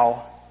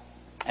bow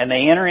and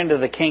they enter into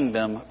the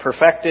kingdom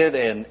perfected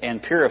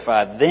and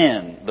purified,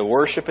 then the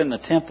worship in the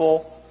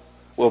temple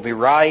will be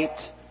right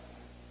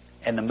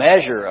and the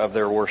measure of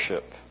their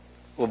worship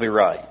will be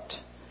right.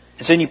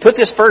 And so when you put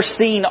this first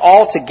scene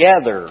all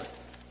together,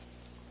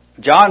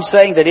 John's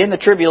saying that in the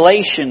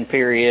tribulation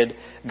period,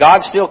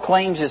 God still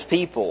claims His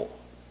people.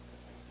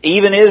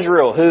 Even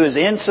Israel, who is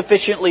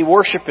insufficiently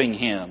worshiping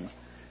Him.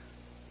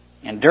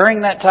 And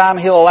during that time,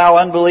 He'll allow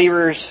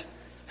unbelievers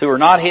who are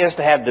not His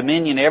to have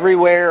dominion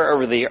everywhere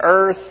over the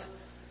earth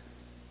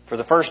for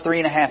the first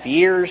 3.5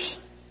 years.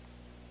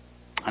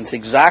 And it's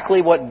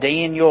exactly what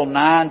Daniel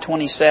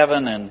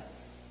 9:27 and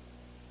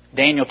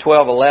Daniel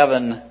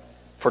 12:11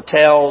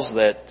 foretells,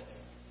 that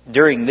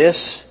during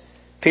this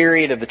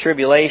period of the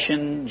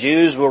tribulation,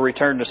 Jews will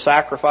return to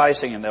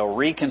sacrificing and they'll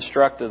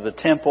reconstruct the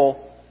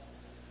temple.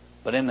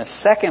 But in the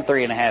second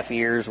 3.5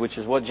 years, which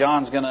is what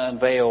John's going to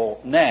unveil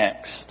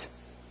next,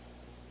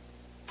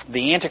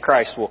 the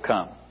Antichrist will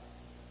come.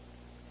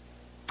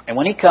 And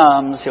when he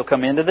comes, he'll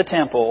come into the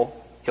temple,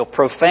 he'll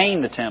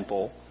profane the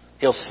temple,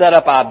 he'll set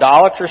up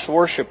idolatrous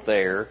worship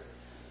there,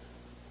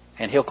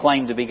 and he'll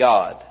claim to be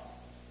God.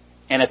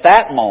 And at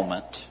that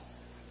moment,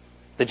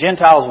 the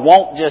Gentiles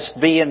won't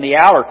just be in the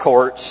outer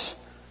courts,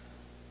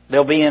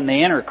 they'll be in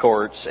the inner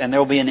courts, and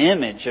there'll be an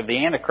image of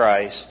the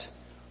Antichrist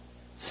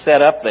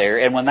set up there.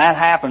 And when that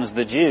happens,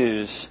 the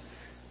Jews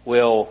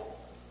will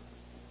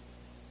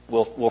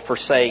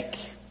forsake,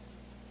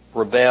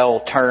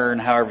 rebel, turn,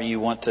 however you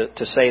want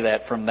to say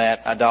that, from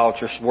that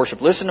idolatrous worship.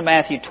 Listen to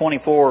Matthew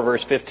 24,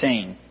 verse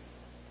 15.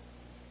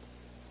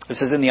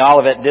 This is in the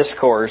Olivet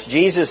Discourse.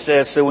 Jesus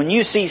says, "So when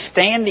you see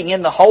standing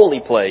in the holy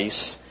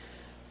place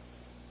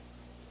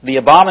the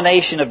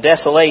abomination of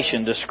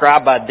desolation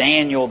described by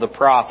Daniel the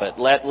prophet,"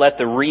 let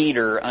the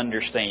reader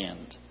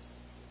understand.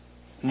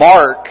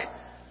 Mark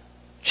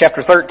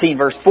chapter 13,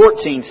 verse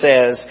 14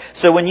 says,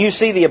 "So when you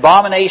see the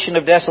abomination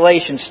of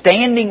desolation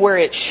standing where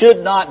it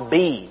should not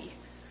be,"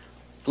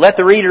 let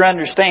the reader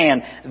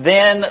understand,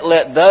 "then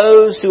let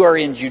those who are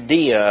in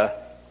Judea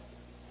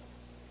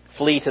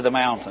flee to the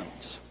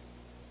mountains."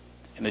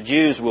 And the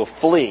Jews will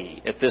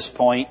flee at this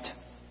point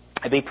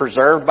and be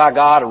preserved by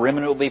God. A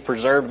remnant will be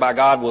preserved by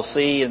God. We'll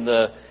see in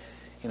the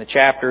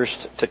chapters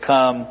to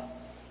come.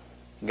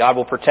 God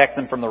will protect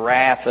them from the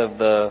wrath of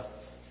the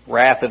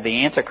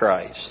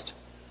Antichrist.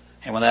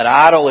 And when that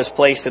idol is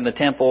placed in the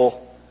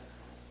temple,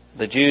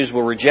 the Jews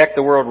will reject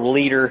the world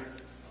leader.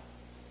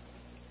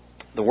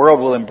 The world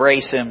will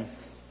embrace him.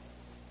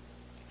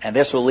 And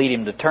this will lead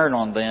him to turn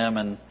on them.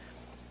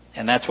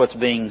 And that's what's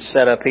being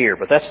set up here.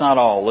 But that's not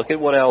all. Look at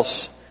what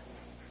else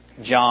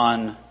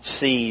John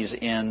sees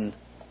in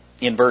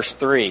verse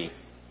 3.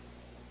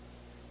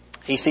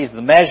 He sees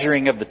the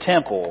measuring of the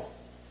temple.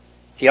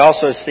 He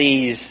also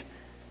sees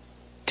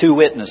two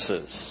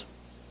witnesses.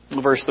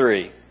 Verse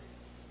 3.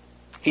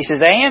 He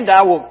says, "And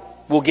I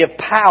will give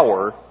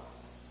power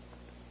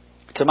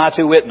to my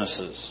two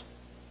witnesses,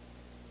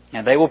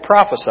 and they will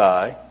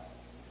prophesy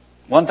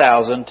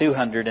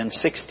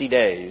 1,260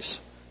 days,"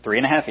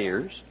 3.5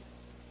 years,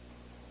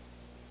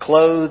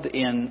 "clothed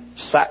in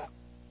sackcloth."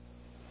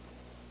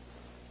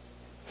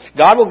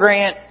 God will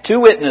grant two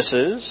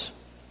witnesses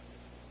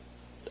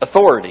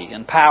authority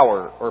and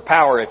power, or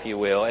power if you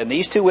will, and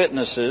these two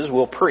witnesses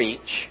will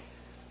preach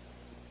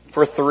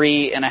for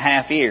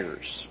 3.5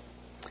 years.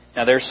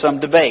 Now there's some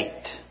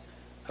debate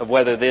of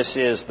whether this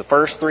is the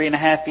first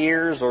 3.5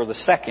 years or the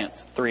second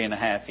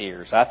 3.5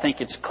 years. I think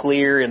it's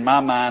clear in my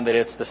mind that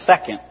it's the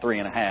second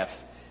 3.5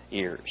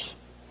 years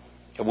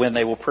of when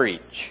they will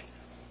preach.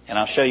 And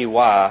I'll show you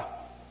why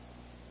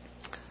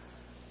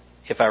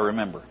if I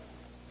remember.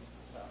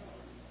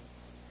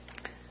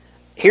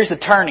 here's the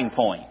turning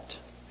point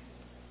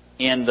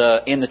in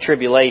the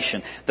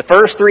tribulation. The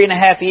first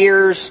 3.5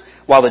 years,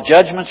 while the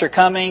judgments are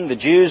coming, the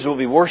Jews will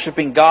be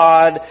worshiping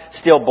God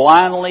still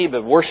blindly,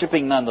 but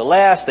worshiping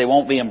nonetheless. They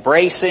won't be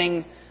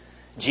embracing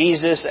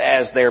Jesus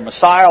as their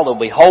Messiah. They'll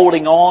be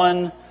holding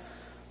on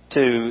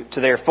to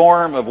their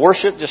form of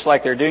worship just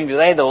like they're doing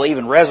today. They'll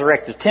even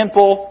resurrect the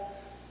temple.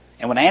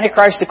 And when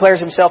Antichrist declares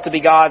himself to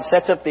be God,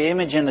 sets up the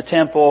image in the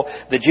temple,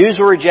 the Jews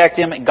will reject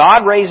him.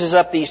 God raises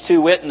up these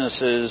two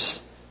witnesses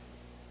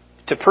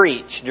to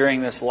preach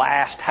during this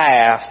last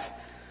half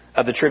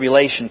of the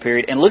tribulation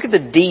period. And look at the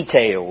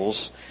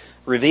details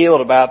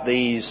revealed about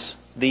these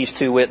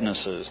two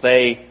witnesses.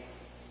 They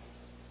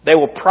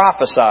will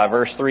prophesy,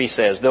 verse 3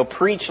 says. They'll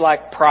preach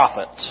like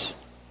prophets.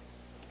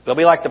 They'll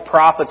be like the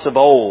prophets of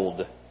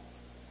old.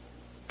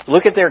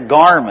 Look at their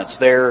garments.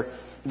 They're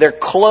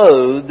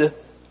clothed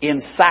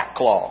in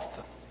sackcloth.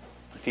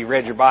 If you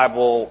read your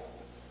Bible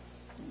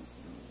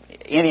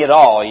any at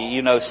all,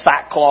 you know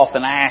sackcloth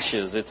and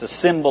ashes. It's a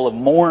symbol of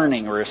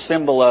mourning or a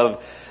symbol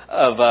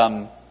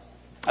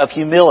of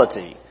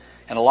humility.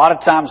 And a lot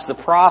of times the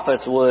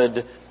prophets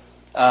would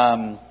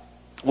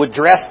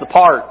dress the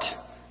part,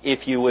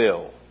 if you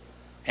will.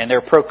 And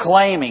they're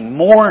proclaiming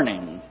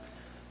mourning.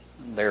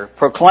 They're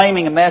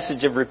proclaiming a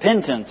message of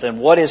repentance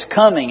and what is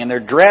coming. And they're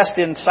dressed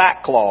in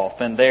sackcloth.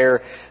 And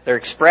they're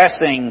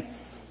expressing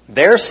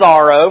their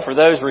sorrow for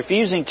those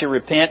refusing to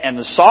repent, and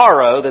the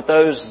sorrow that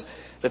those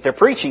that they're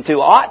preaching to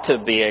ought to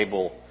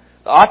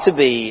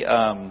be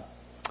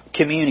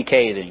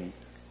communicating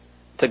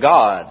to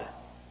God.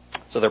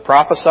 So they're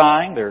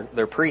prophesying,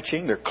 they're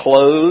preaching, they're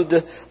clothed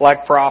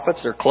like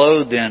prophets, they're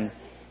clothed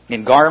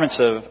in garments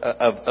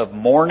of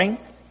mourning.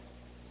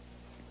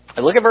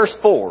 And look at verse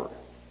 4.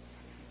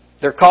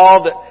 They're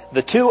called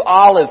the two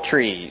olive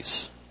trees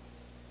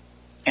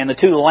and the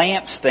two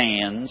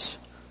lampstands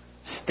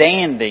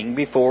standing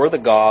before the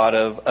God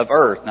of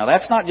earth. Now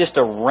that's not just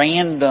a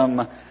random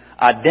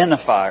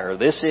identifier.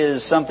 This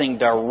is something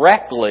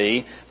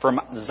directly from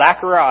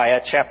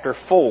Zechariah chapter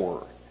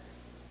 4,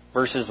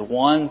 verses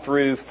 1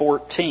 through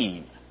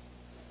 14.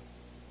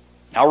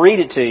 I'll read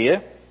it to you,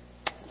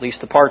 at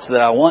least the parts that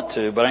I want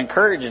to, but I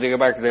encourage you to go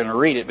back there and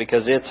read it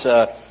because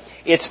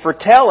it's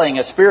foretelling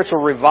a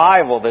spiritual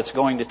revival that's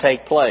going to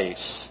take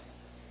place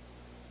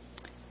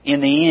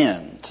in the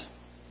end.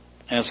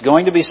 And it's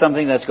going to be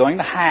something that's going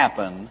to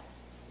happen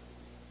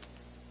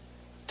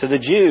to the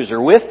Jews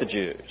or with the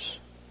Jews.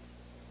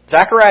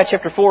 Zechariah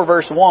chapter 4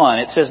 verse 1,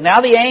 it says, Now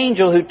the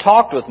angel who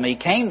talked with me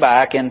came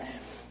back and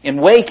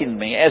wakened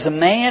me as a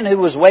man who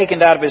was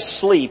wakened out of his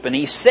sleep. And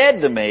he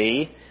said to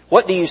me,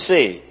 What do you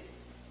see?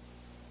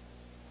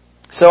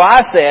 So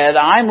I said,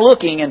 I'm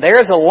looking, and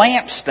there's a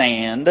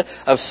lampstand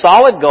of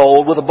solid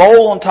gold with a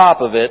bowl on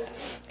top of it,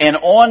 and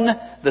on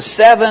the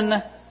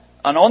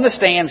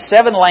stand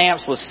 7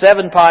 lamps with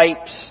 7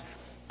 pipes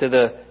to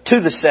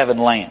the 7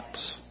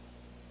 lamps.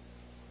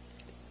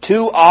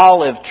 2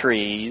 olive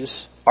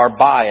trees are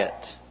by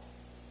it,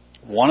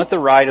 one at the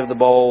right of the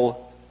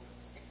bowl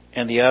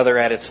and the other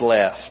at its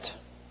left.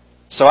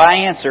 So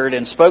I answered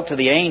and spoke to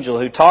the angel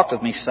who talked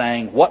with me,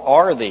 saying, What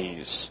are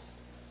these,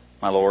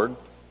 my Lord?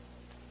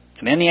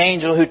 And then the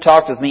angel who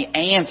talked with me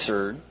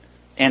answered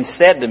and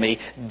said to me,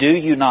 Do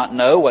you not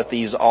know what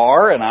these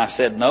are? And I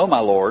said, No, my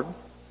Lord.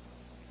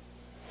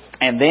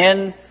 And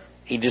then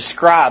he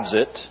describes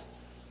it,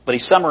 but he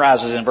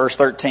summarizes in verse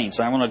 13.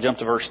 So I'm going to jump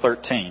to verse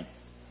 13.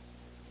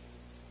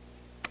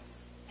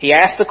 He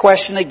asked the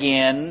question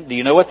again, Do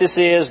you know what this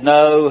is?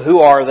 No. Who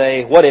are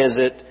they? What is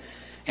it?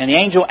 And the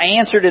angel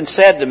answered and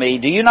said to me,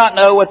 Do you not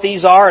know what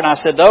these are? And I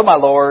said, No, my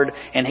Lord.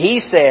 And he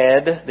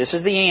said, this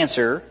is the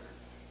answer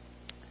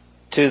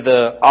to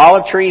the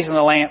olive trees and the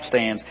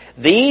lampstands.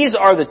 These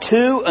are the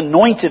 2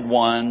 anointed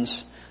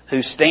ones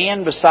who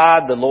stand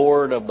beside the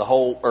Lord of the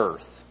whole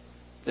earth.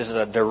 This is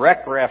a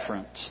direct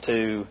reference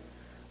to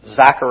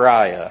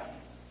Zechariah.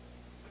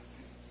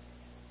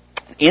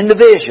 In the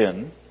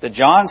vision that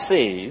John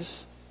sees,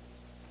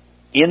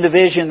 in the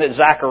vision that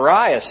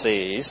Zechariah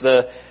sees,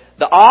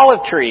 the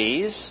olive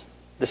trees,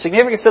 the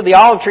significance of the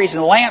olive trees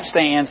and the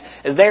lampstands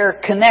is they're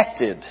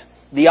connected.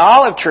 The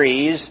olive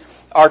trees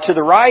are to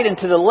the right and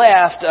to the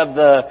left of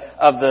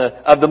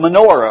the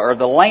menorah or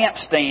the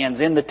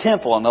lampstands in the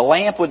temple, and the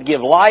lamp would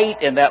give light,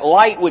 and that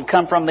light would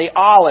come from the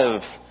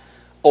olive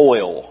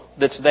oil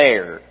that's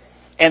there.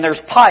 And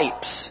there's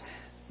pipes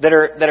that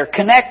are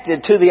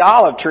connected to the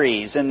olive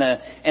trees, and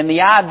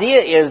the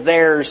idea is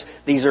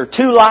these are 2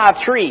 live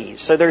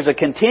trees, so there's a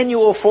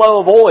continual flow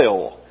of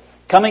oil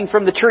coming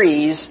from the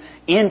trees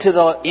into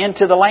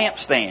the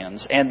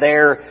lampstands, and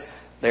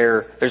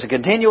there's a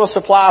continual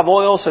supply of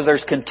oil, so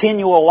there's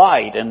continual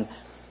light, and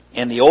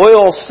the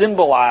oil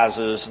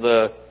symbolizes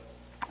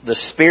the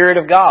Spirit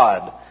of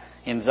God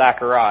in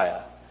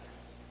Zechariah.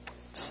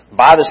 It's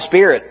by the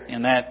Spirit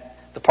in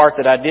the part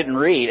that I didn't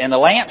read, and the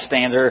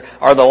lampstands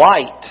are the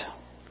light.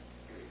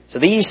 So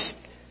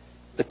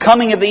the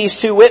coming of these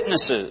 2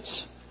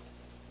 witnesses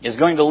is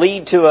going to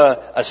lead to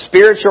a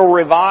spiritual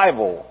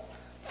revival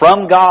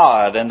from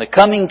God and the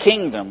coming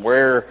kingdom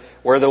where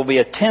there will be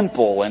a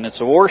temple and its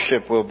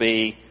worship will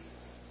be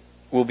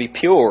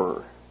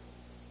pure.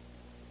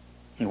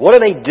 And what do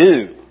they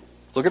do?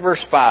 Look at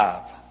verse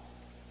 5.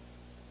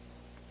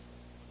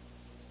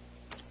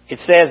 It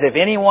says, if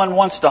anyone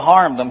wants to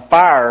harm them,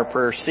 fire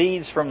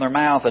proceeds from their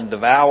mouth and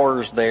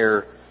devours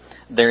their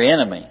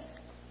enemy.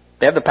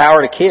 They have the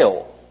power to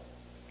kill.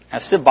 Now,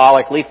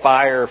 symbolically,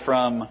 fire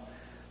from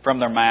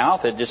their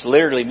mouth, it just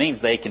literally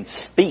means they can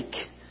speak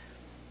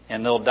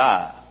and they'll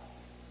die.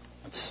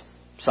 It's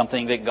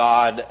something that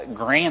God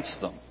grants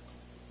them.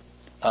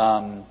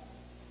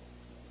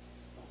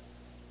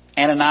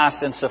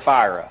 Ananias and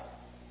Sapphira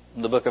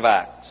in the book of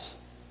Acts.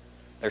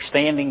 They're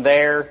standing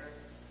there,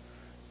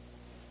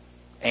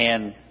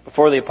 and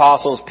before the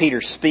apostles,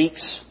 Peter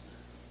speaks,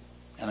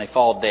 and they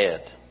fall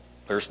dead.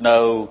 There's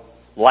no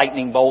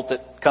lightning bolt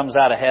that comes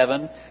out of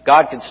heaven.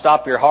 God can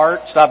stop your heart,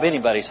 stop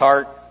anybody's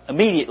heart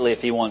immediately if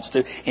He wants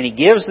to. And He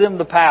gives them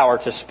the power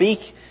to speak,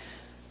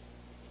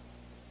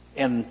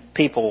 and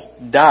people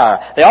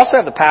die. They also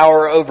have the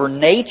power over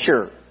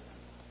nature.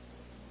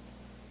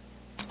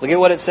 Look at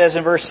what it says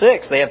in verse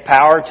 6. They have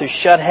power to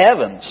shut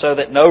heaven so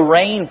that no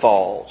rain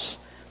falls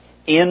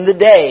in the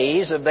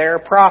days of their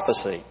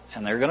prophecy.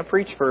 And they're going to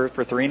preach for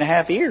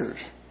 3.5 years.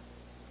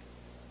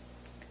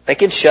 They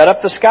can shut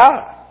up the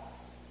sky.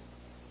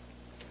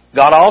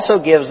 God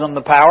also gives them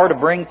the power to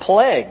bring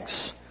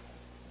plagues.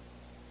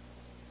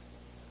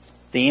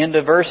 The end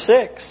of verse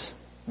 6.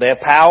 They have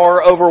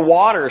power over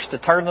waters to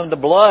turn them to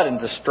blood and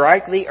to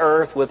strike the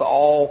earth with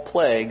all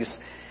plagues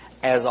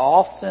as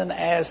often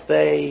as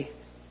they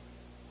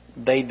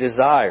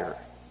desire.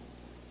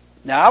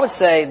 Now, I would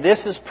say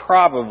this is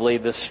probably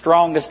the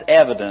strongest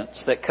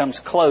evidence that comes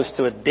close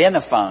to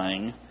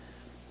identifying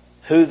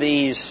who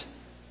these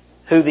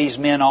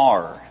men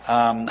are.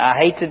 I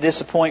hate to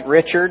disappoint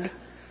Richard,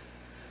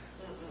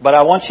 but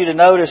I want you to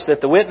notice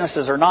that the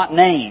witnesses are not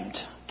named.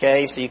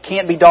 Okay, so you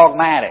can't be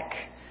dogmatic.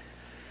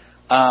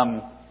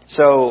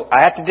 So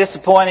I have to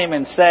disappoint him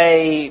and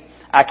say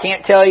I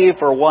can't tell you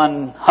for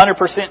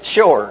 100%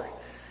 sure,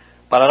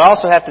 but I'd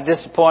also have to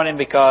disappoint him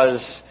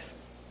because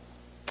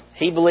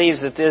he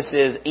believes that this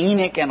is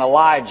Enoch and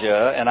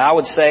Elijah, and I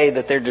would say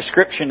that their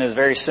description is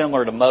very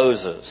similar to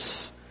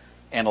Moses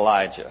and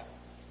Elijah.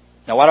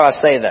 Now, why do I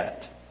say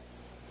that?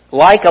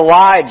 Like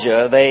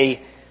Elijah,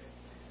 they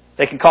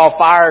can call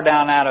fire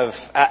down out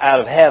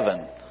of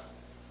heaven.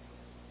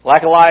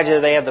 Like Elijah,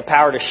 they have the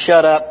power to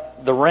shut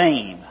up the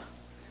rain.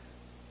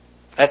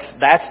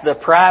 That's the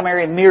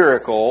primary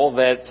miracle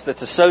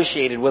that's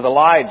associated with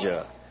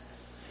Elijah.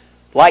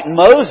 Like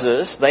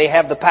Moses, they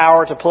have the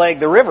power to plague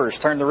the rivers,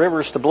 turn the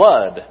rivers to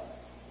blood,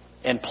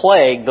 and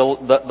plague the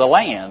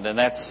land. And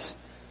that's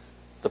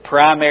the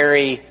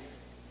primary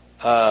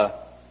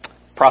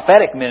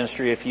prophetic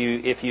ministry,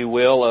 if you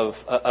will,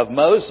 of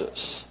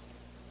Moses.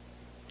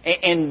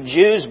 And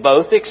Jews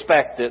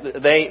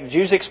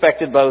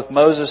expected both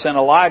Moses and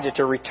Elijah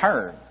to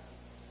return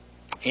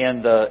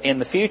in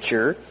the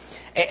future.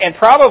 And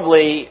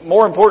probably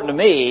more important to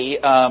me,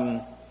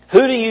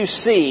 who do you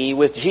see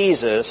with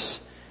Jesus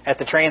at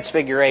the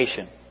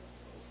Transfiguration?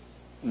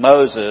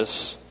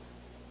 Moses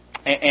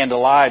and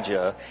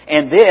Elijah.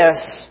 And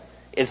this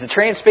is the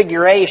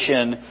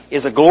Transfiguration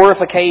is a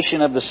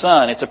glorification of the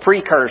Son. It's a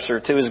precursor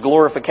to His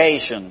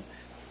glorification.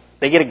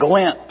 They get a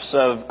glimpse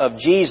of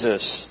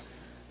Jesus,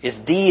 His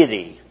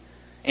deity.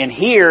 And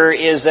here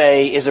is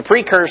a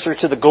precursor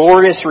to the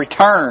glorious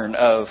return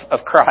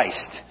of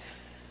Christ.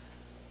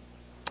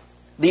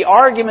 The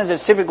argument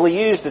that's typically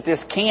used that this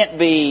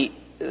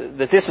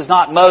is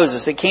not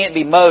Moses, it can't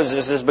be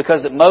Moses, is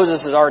because that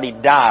Moses has already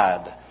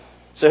died.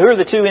 So who are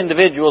the two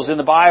individuals in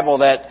the Bible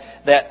that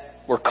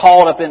were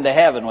called up into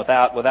heaven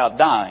without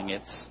dying?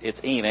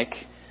 It's Enoch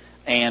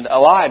and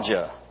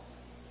Elijah.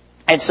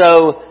 And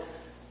so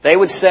they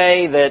would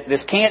say that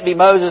this can't be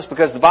Moses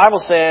because the Bible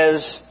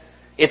says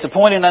it's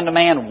appointed unto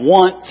man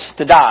once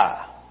to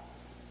die.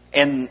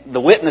 And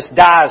the witness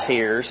dies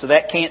here, so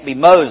that can't be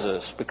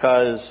Moses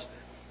because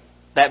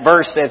that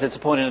verse says it's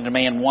appointed unto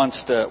man once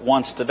to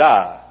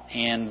die.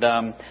 And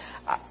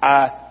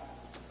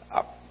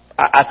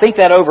I think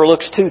that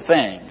overlooks two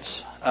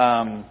things.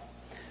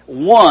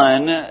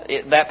 One,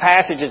 that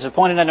passage is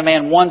appointed unto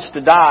man once to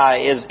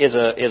die is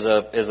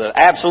an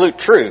absolute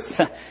truth,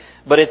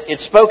 but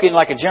it's spoken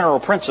like a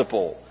general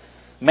principle.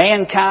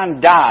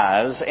 Mankind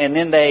dies, and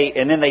then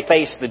they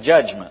face the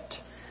judgment.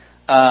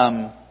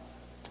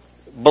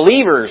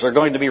 Believers are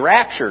going to be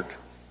raptured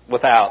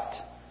without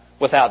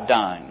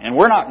dying, and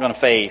we're not going to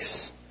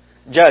face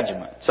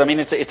judgment. So I mean,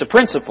 it's a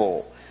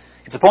principle.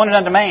 It's appointed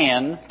unto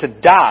man to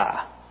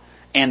die,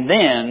 and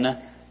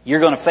then you're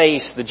going to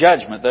face the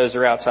judgment, those who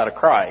are outside of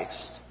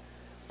Christ.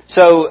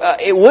 So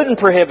it wouldn't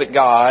prohibit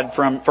God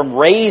from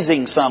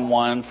raising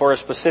someone for a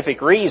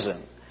specific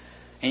reason.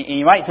 And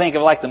you might think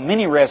of like the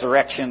mini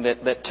resurrection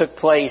that took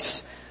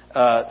place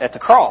at the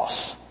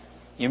cross.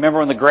 You remember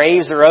when the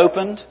graves are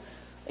opened?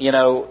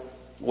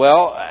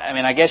 Well, I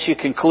mean, I guess you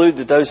conclude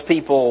that those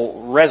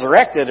people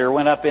resurrected or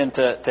went up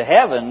into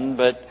heaven,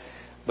 but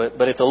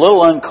But it's a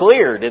little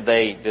unclear. Did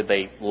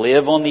they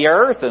live on the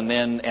earth and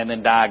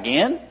then die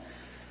again?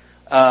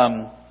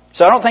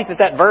 So I don't think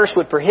that verse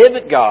would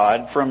prohibit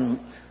God from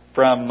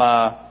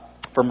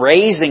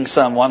raising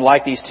someone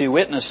like these two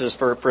witnesses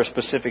for a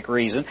specific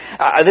reason.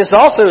 This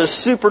also is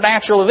a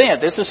supernatural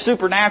event. This is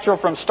supernatural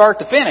from start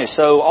to finish.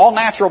 So all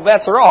natural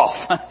bets are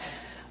off.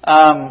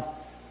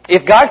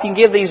 If God can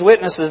give these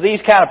witnesses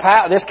this kind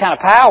of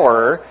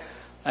power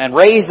and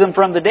raise them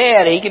from the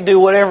dead, He can do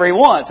whatever He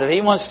wants. If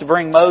He wants to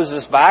bring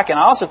Moses back, and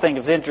I also think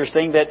it's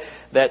interesting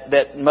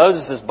that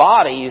Moses'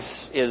 body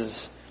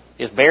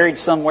is buried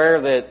somewhere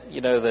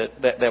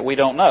that we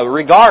don't know,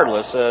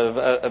 regardless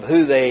of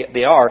who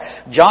they are.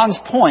 John's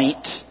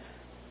point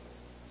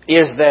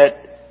is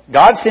that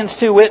God sends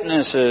two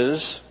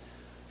witnesses,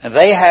 and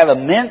they have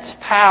immense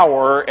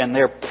power, and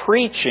they're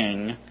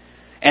preaching,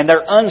 and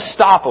they're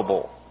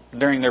unstoppable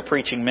during their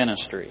preaching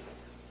ministry.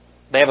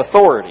 They have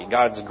authority.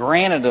 God's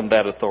granted them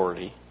that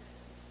authority.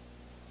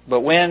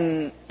 But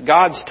when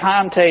God's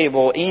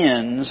timetable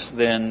ends,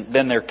 then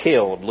they're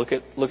killed. Look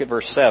at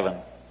verse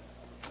 7.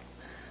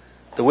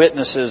 The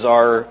witnesses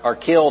are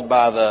killed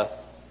by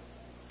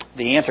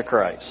the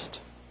Antichrist.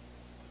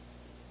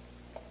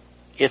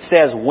 It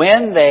says,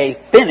 when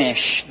they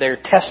finish their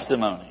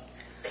testimony.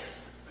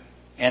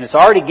 And it's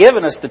already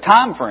given us the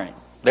time frame.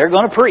 They're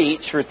going to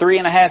preach for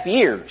 3.5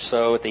 years.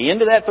 So at the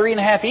end of that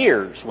 3.5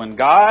 years, when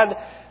God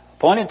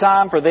appointed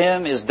time for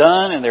them is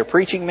done and their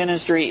preaching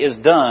ministry is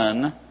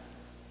done,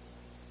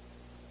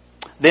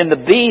 then the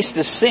beast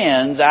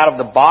ascends out of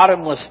the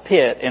bottomless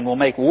pit and will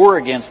make war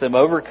against them,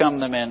 overcome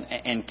them,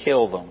 and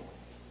kill them.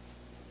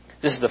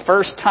 This is the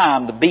first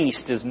time the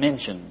beast is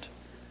mentioned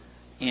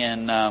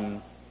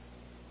in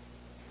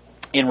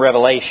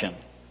Revelation.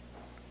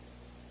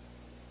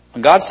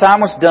 When God's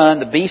time was done,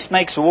 the beast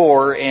makes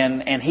war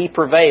and he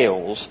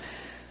prevails.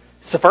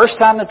 It's the first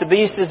time that the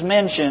beast is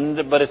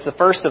mentioned, but it's the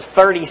first of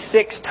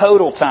 36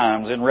 total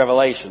times in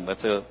Revelation.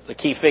 That's a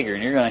key figure,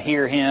 and you're going to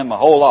hear him a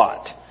whole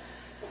lot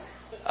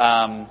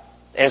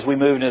as we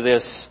move into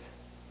this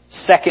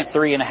second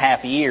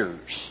 3.5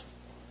 years.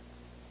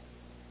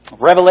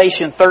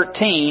 Revelation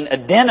 13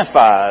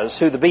 identifies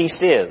who the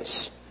beast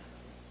is.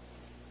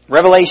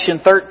 Revelation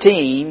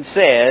 13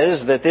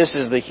 says that this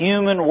is the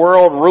human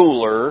world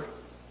ruler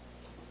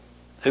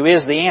who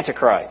is the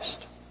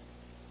Antichrist.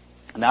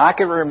 Now, I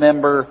can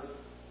remember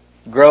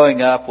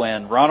growing up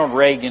when Ronald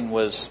Reagan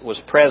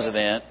was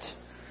president,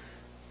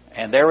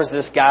 and there was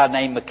this guy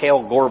named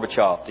Mikhail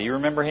Gorbachev. Do you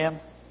remember him?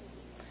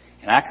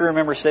 And I can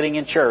remember sitting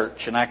in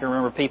church, and I can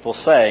remember people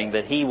saying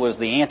that he was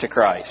the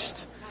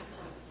Antichrist.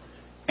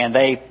 And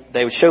they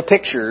would show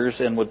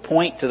pictures and would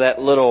point to that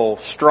little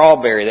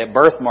strawberry, that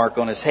birthmark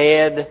on his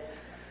head.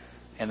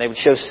 And they would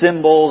show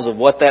symbols of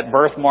what that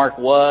birthmark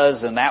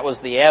was, and that was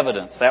the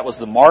evidence. That was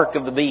the mark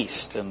of the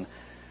beast. And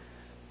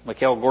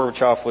Mikhail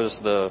Gorbachev was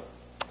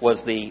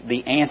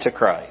the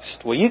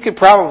Antichrist. Well, you could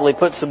probably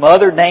put some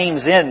other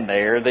names in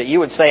there that you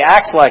would say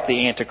acts like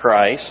the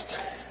Antichrist.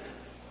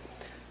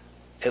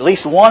 At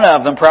least one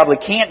of them probably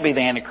can't be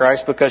the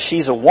Antichrist because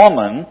she's a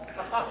woman.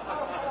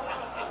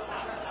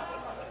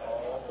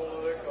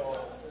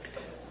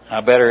 I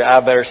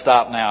better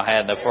stop now,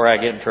 Hadna, before I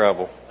get in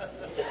trouble.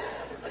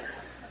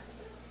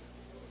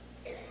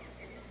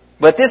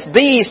 But this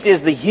beast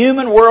is the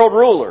human world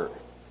ruler.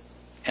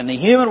 And the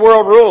human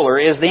world ruler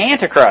is the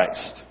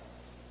Antichrist.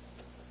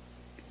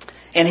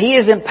 And he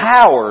is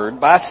empowered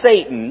by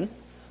Satan,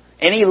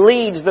 and he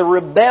leads the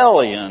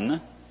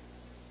rebellion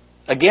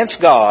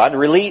against God,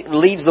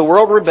 leads the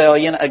world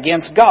rebellion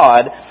against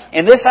God.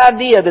 And this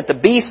idea that the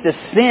beast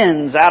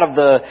ascends out of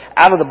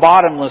the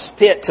bottomless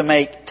pit to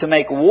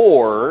make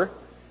war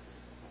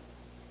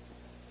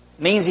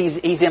means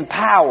he's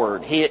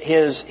empowered.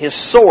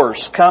 His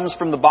source comes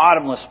from the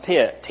bottomless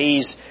pit.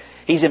 He's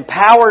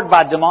empowered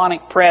by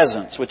demonic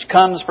presence, which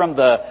comes from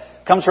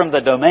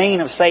the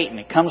domain of Satan.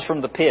 It comes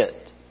from the pit.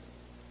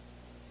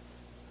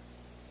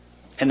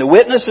 And the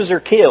witnesses are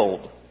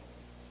killed.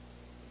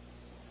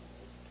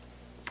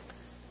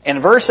 In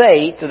verse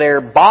 8,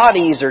 their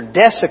bodies are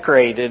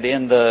desecrated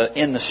in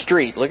the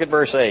street. Look at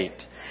verse 8.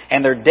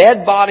 And their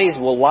dead bodies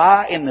will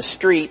lie in the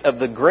street of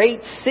the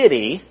great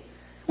city,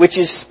 which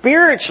is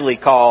spiritually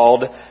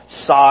called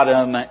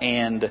Sodom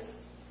and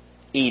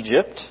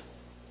Egypt.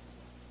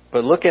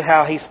 But look at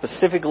how he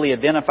specifically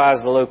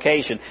identifies the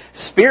location.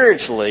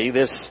 Spiritually,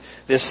 this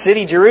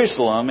city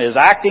Jerusalem is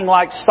acting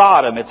like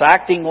Sodom. It's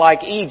acting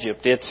like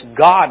Egypt. It's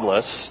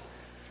godless.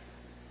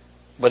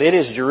 But it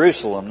is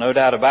Jerusalem, no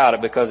doubt about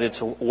it, because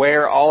it's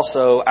where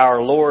also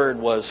our Lord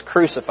was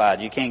crucified.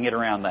 You can't get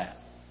around that.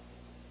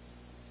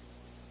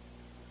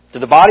 So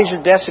the bodies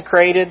are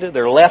desecrated.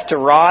 They're left to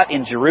rot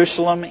in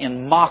Jerusalem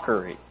in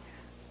mockery.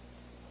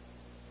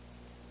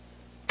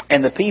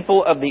 And the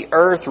people of the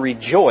earth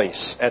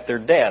rejoice at their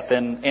death.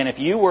 And if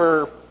you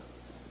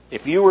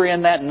were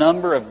in that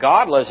number of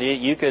godless,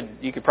 you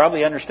could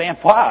probably understand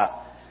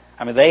why.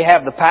 I mean, they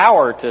have the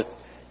power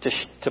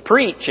to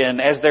preach,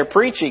 and as they're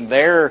preaching,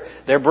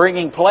 they're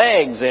bringing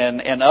plagues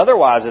and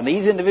otherwise, and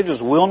these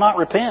individuals will not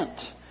repent.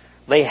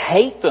 They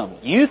hate them.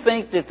 You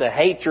think that the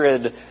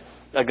hatred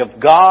of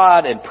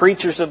God and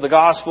preachers of the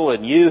gospel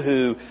and you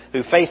who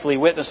faithfully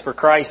witness for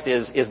Christ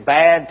is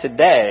bad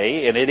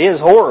today, and it is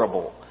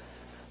horrible.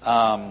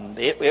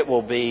 It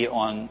will be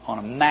on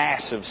a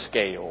massive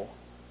scale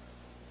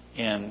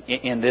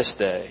in this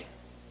day.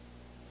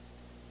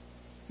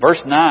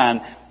 Verse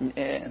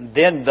 9,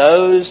 then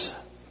those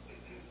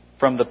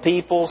from the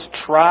peoples,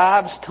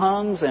 tribes,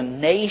 tongues, and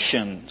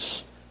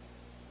nations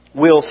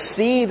will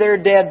see their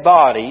dead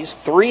bodies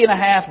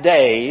 3.5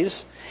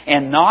 days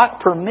and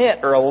not permit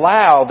or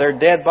allow their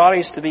dead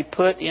bodies to be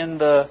put in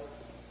the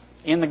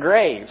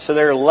grave. So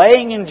they're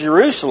laying in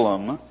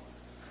Jerusalem,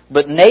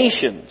 but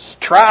nations,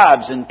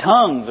 tribes, and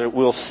tongues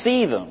will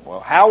see them. Well,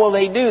 how will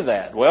they do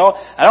that? Well,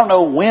 I don't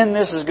know when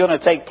this is going to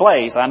take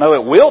place. I know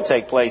it will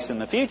take place in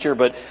the future,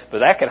 but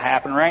that could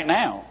happen right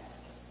now.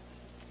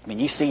 I mean,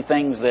 you see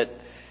things that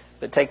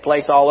take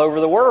place all over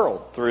the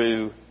world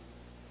through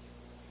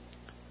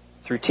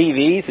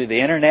TV, through the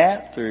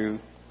internet, through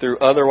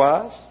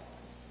otherwise.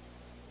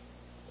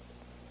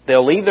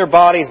 They'll leave their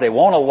bodies. They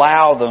won't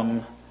allow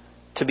them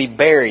to be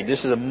buried.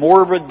 This is a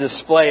morbid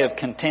display of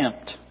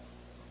contempt.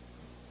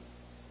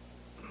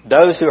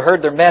 Those who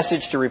heard their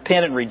message to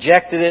repent and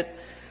rejected it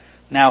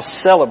now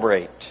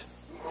celebrate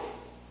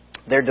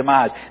their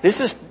demise.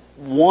 This is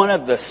one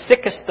of the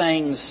sickest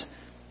things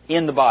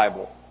in the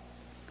Bible.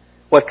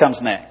 What comes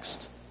next?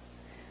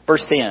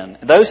 Verse 10.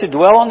 Those who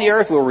dwell on the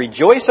earth will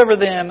rejoice over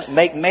them,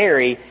 make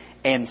merry,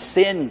 and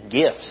send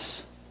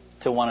gifts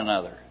to one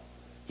another.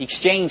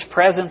 Exchange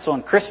presents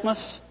on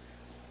Christmas.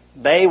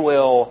 They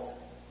will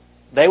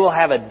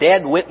have a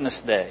dead witness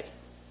day.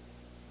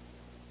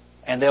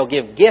 And they'll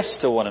give gifts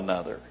to one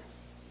another,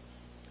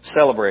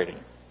 celebrating.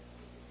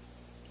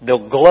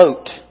 They'll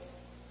gloat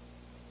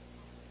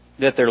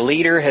that their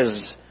leader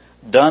has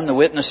done the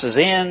witnesses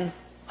in,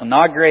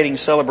 inaugurating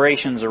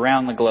celebrations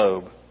around the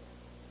globe.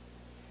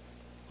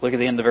 Look at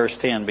the end of verse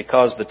 10.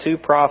 Because the two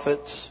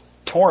prophets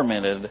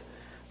tormented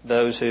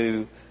those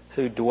who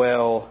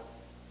dwell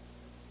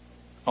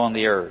on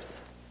the earth.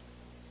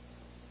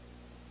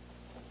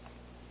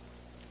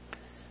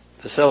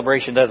 The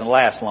celebration doesn't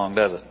last long,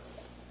 does it?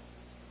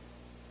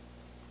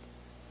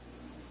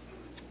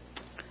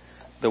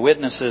 The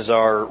witnesses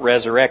are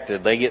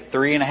resurrected. They get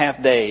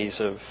 3.5 days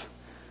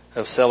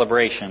of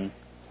celebration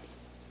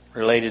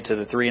related to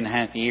the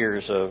 3.5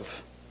 years of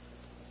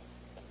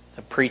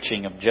the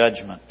preaching of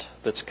judgment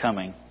that's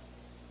coming.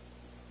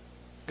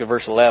 Look at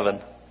verse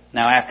 11.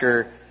 Now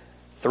after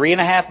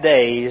 3.5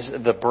 days,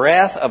 the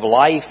breath of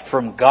life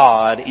from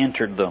God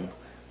entered them.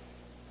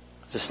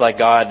 Just like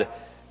God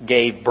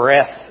gave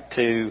breath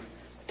to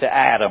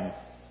Adam.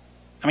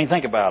 I mean,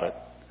 think about it.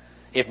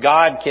 If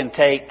God can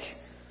take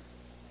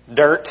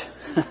dirt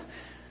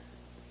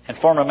and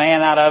form a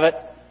man out of it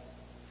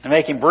and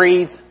make him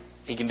breathe,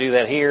 He can do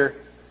that here.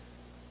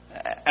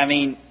 I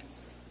mean,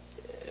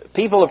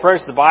 people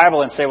approach the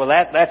Bible and say, "Well,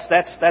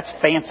 that's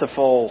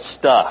fanciful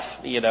stuff."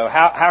 You know,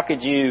 how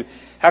could you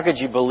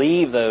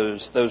believe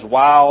those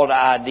wild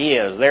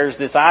ideas? There's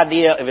this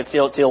idea of it's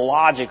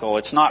illogical,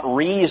 it's not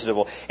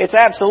reasonable. It's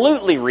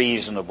absolutely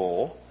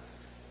reasonable,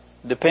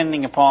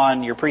 depending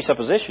upon your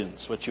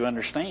presuppositions, what you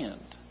understand.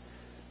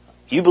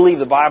 You believe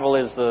the Bible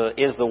is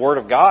the Word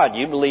of God.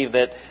 You believe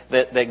that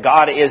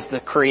God is the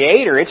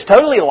Creator. It's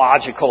totally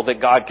logical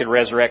that God could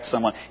resurrect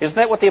someone. Isn't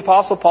that what the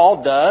Apostle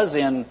Paul does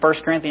in 1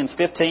 Corinthians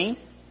 15?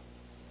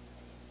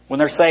 When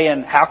they're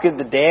saying, how could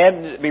the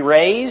dead be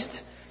raised?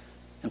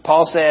 And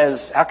Paul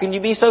says, how can you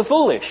be so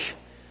foolish?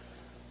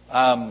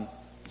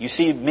 You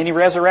see many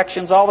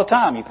resurrections all the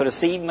time. You put a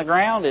seed in the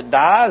ground, it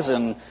dies,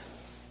 and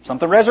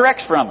something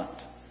resurrects from it.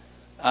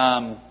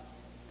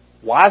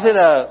 Why is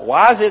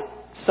it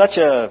such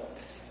a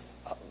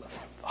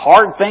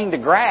hard thing to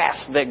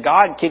grasp that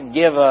God could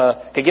give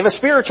a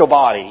spiritual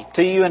body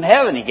to you in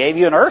heaven? He gave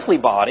you an earthly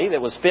body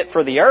that was fit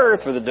for the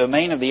earth, for the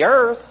domain of the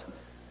earth.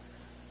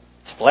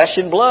 It's flesh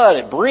and blood.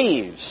 It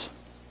breathes.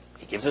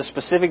 He gives a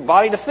specific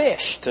body to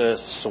fish, to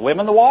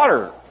swim in the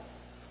water.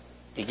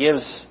 He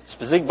gives a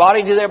specific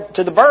body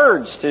to the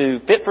birds to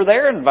fit for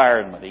their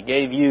environment. He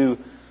gave you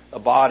a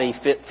body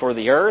fit for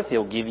the earth.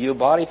 He'll give you a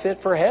body fit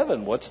for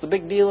heaven. What's the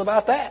big deal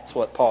about that? That's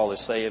what Paul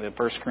is saying in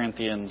 1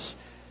 Corinthians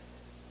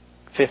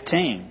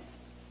 15.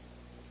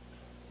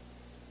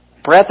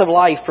 Breath of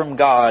life from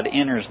God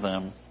enters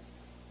them,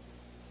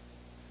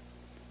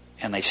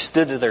 and they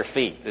stood to their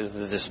feet. This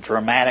is this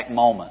dramatic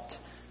moment.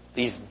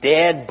 These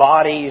dead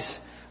bodies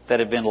that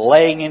have been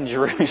laying in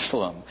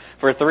Jerusalem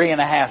for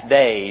 3.5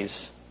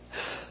 days,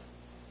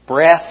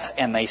 breath,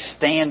 and they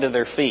stand to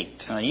their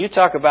feet. Now, you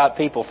talk about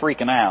people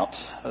freaking out.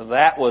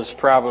 That was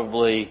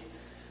probably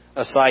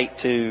a sight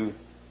to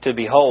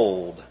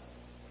behold.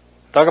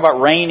 Talk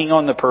about raining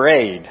on the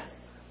parade.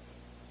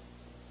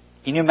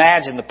 Can you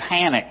imagine the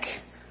panic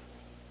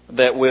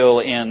that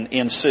will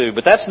ensue?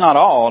 But that's not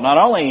all. Not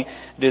only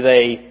do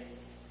they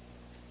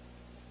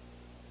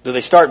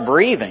start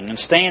breathing and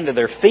stand to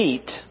their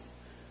feet,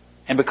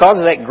 and because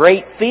of that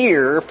great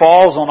fear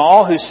falls on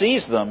all who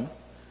sees them,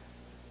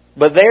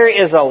 But there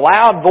is a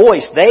loud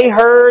voice. They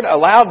heard a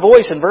loud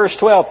voice in verse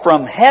 12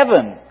 from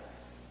heaven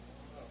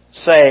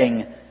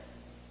saying,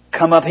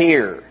 "Come up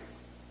here."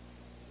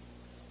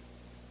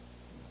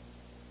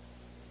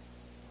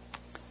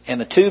 And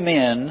the two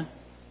men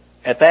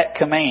at that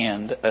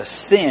command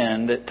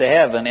ascend to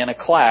heaven in a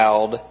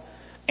cloud,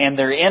 and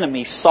their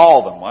enemies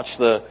saw them. Watch,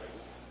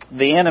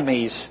 the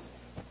enemies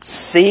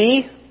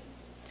see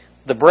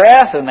the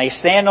breath, and they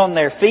stand on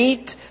their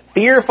feet.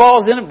 Fear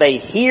falls in them. They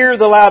hear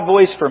the loud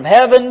voice from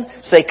heaven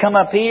say, "Come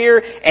up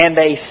here," and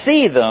they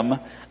see them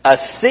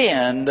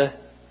ascend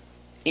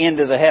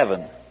into the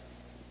heaven.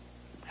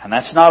 And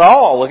that's not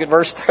all. Look at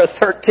verse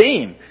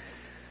 13.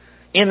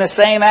 In the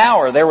same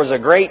hour there was a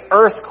great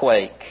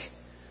earthquake,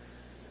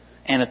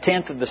 and a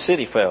tenth of the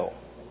city fell.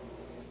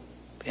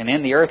 And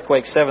in the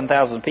earthquake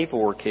 7,000 people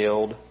were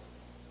killed,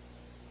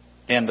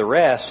 and the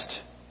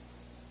rest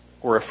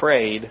were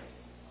afraid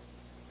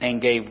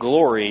and gave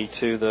glory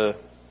to the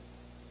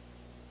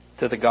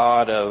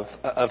God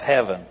of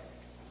heaven.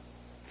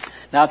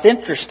 Now it's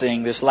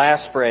interesting, this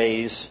last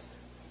phrase,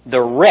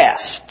 the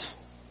rest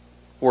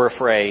were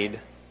afraid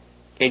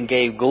and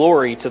gave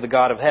glory to the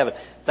God of heaven.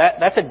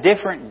 That's a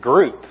different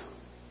group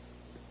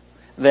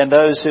than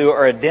those who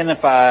are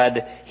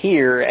identified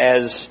here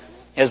as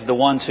the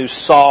ones who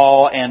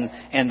saw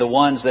and the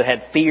ones that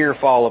had fear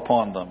fall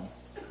upon them.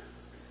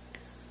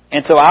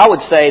 And so I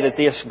would say that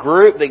this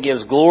group that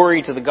gives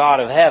glory to the God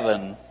of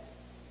heaven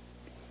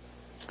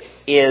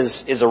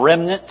is a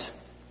remnant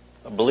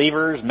of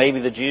believers,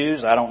 maybe the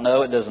Jews, I don't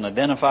know, it doesn't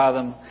identify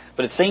them,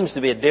 but it seems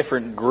to be a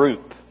different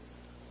group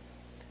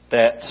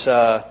that's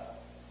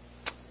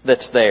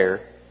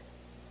there.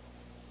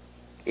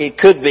 It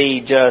could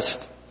be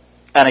just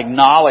an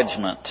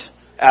acknowledgement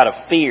out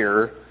of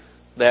fear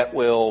that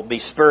will be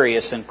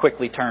spurious and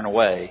quickly turn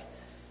away,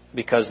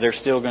 because they're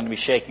still going to be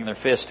shaking their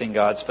fist in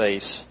God's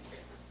face,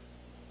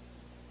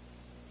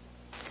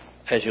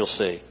 as you'll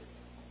see.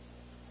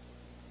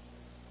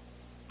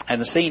 And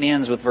the scene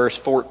ends with verse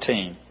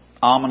 14.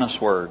 Ominous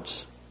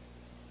words.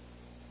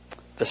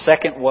 The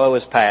second woe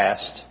is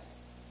past,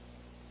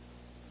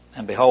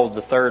 and behold,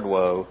 the third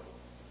woe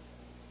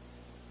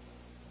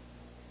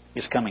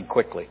is coming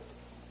quickly.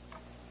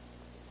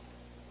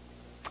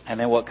 And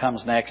then what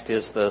comes next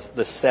is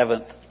the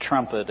seventh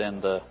trumpet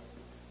and the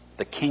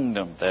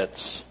kingdom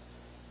that's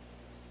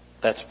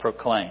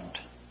proclaimed.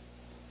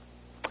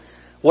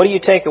 What do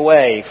you take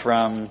away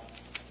from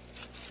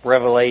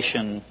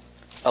Revelation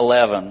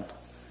 11?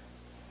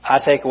 I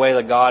take away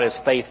that God is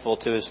faithful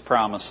to His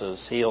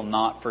promises. He'll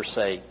not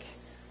forsake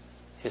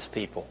His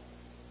people.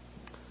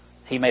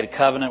 He made a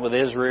covenant with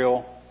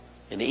Israel.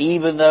 And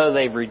even though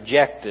they've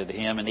rejected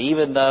Him, and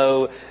even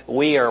though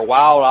we are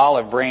wild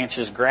olive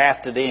branches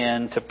grafted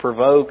in to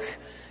provoke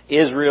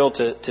Israel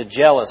to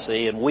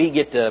jealousy, and we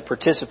get to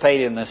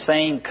participate in the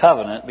same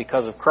covenant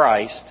because of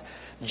Christ,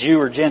 Jew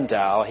or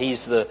Gentile,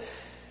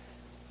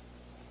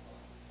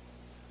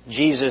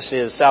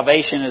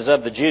 salvation is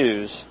of the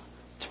Jews.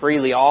 It's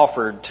freely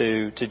offered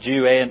to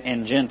Jew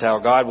and Gentile.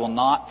 God will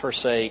not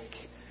forsake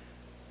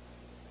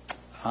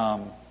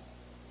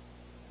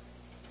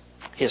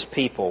His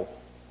people.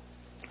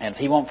 And if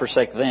He won't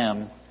forsake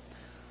them,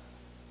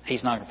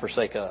 He's not going to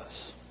forsake us.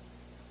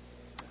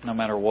 No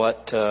matter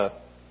what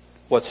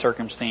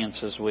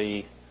circumstances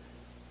we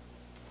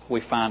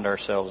find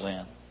ourselves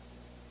in.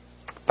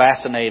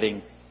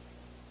 Fascinating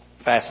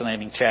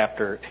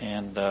chapter,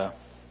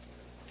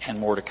 and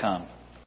more to come.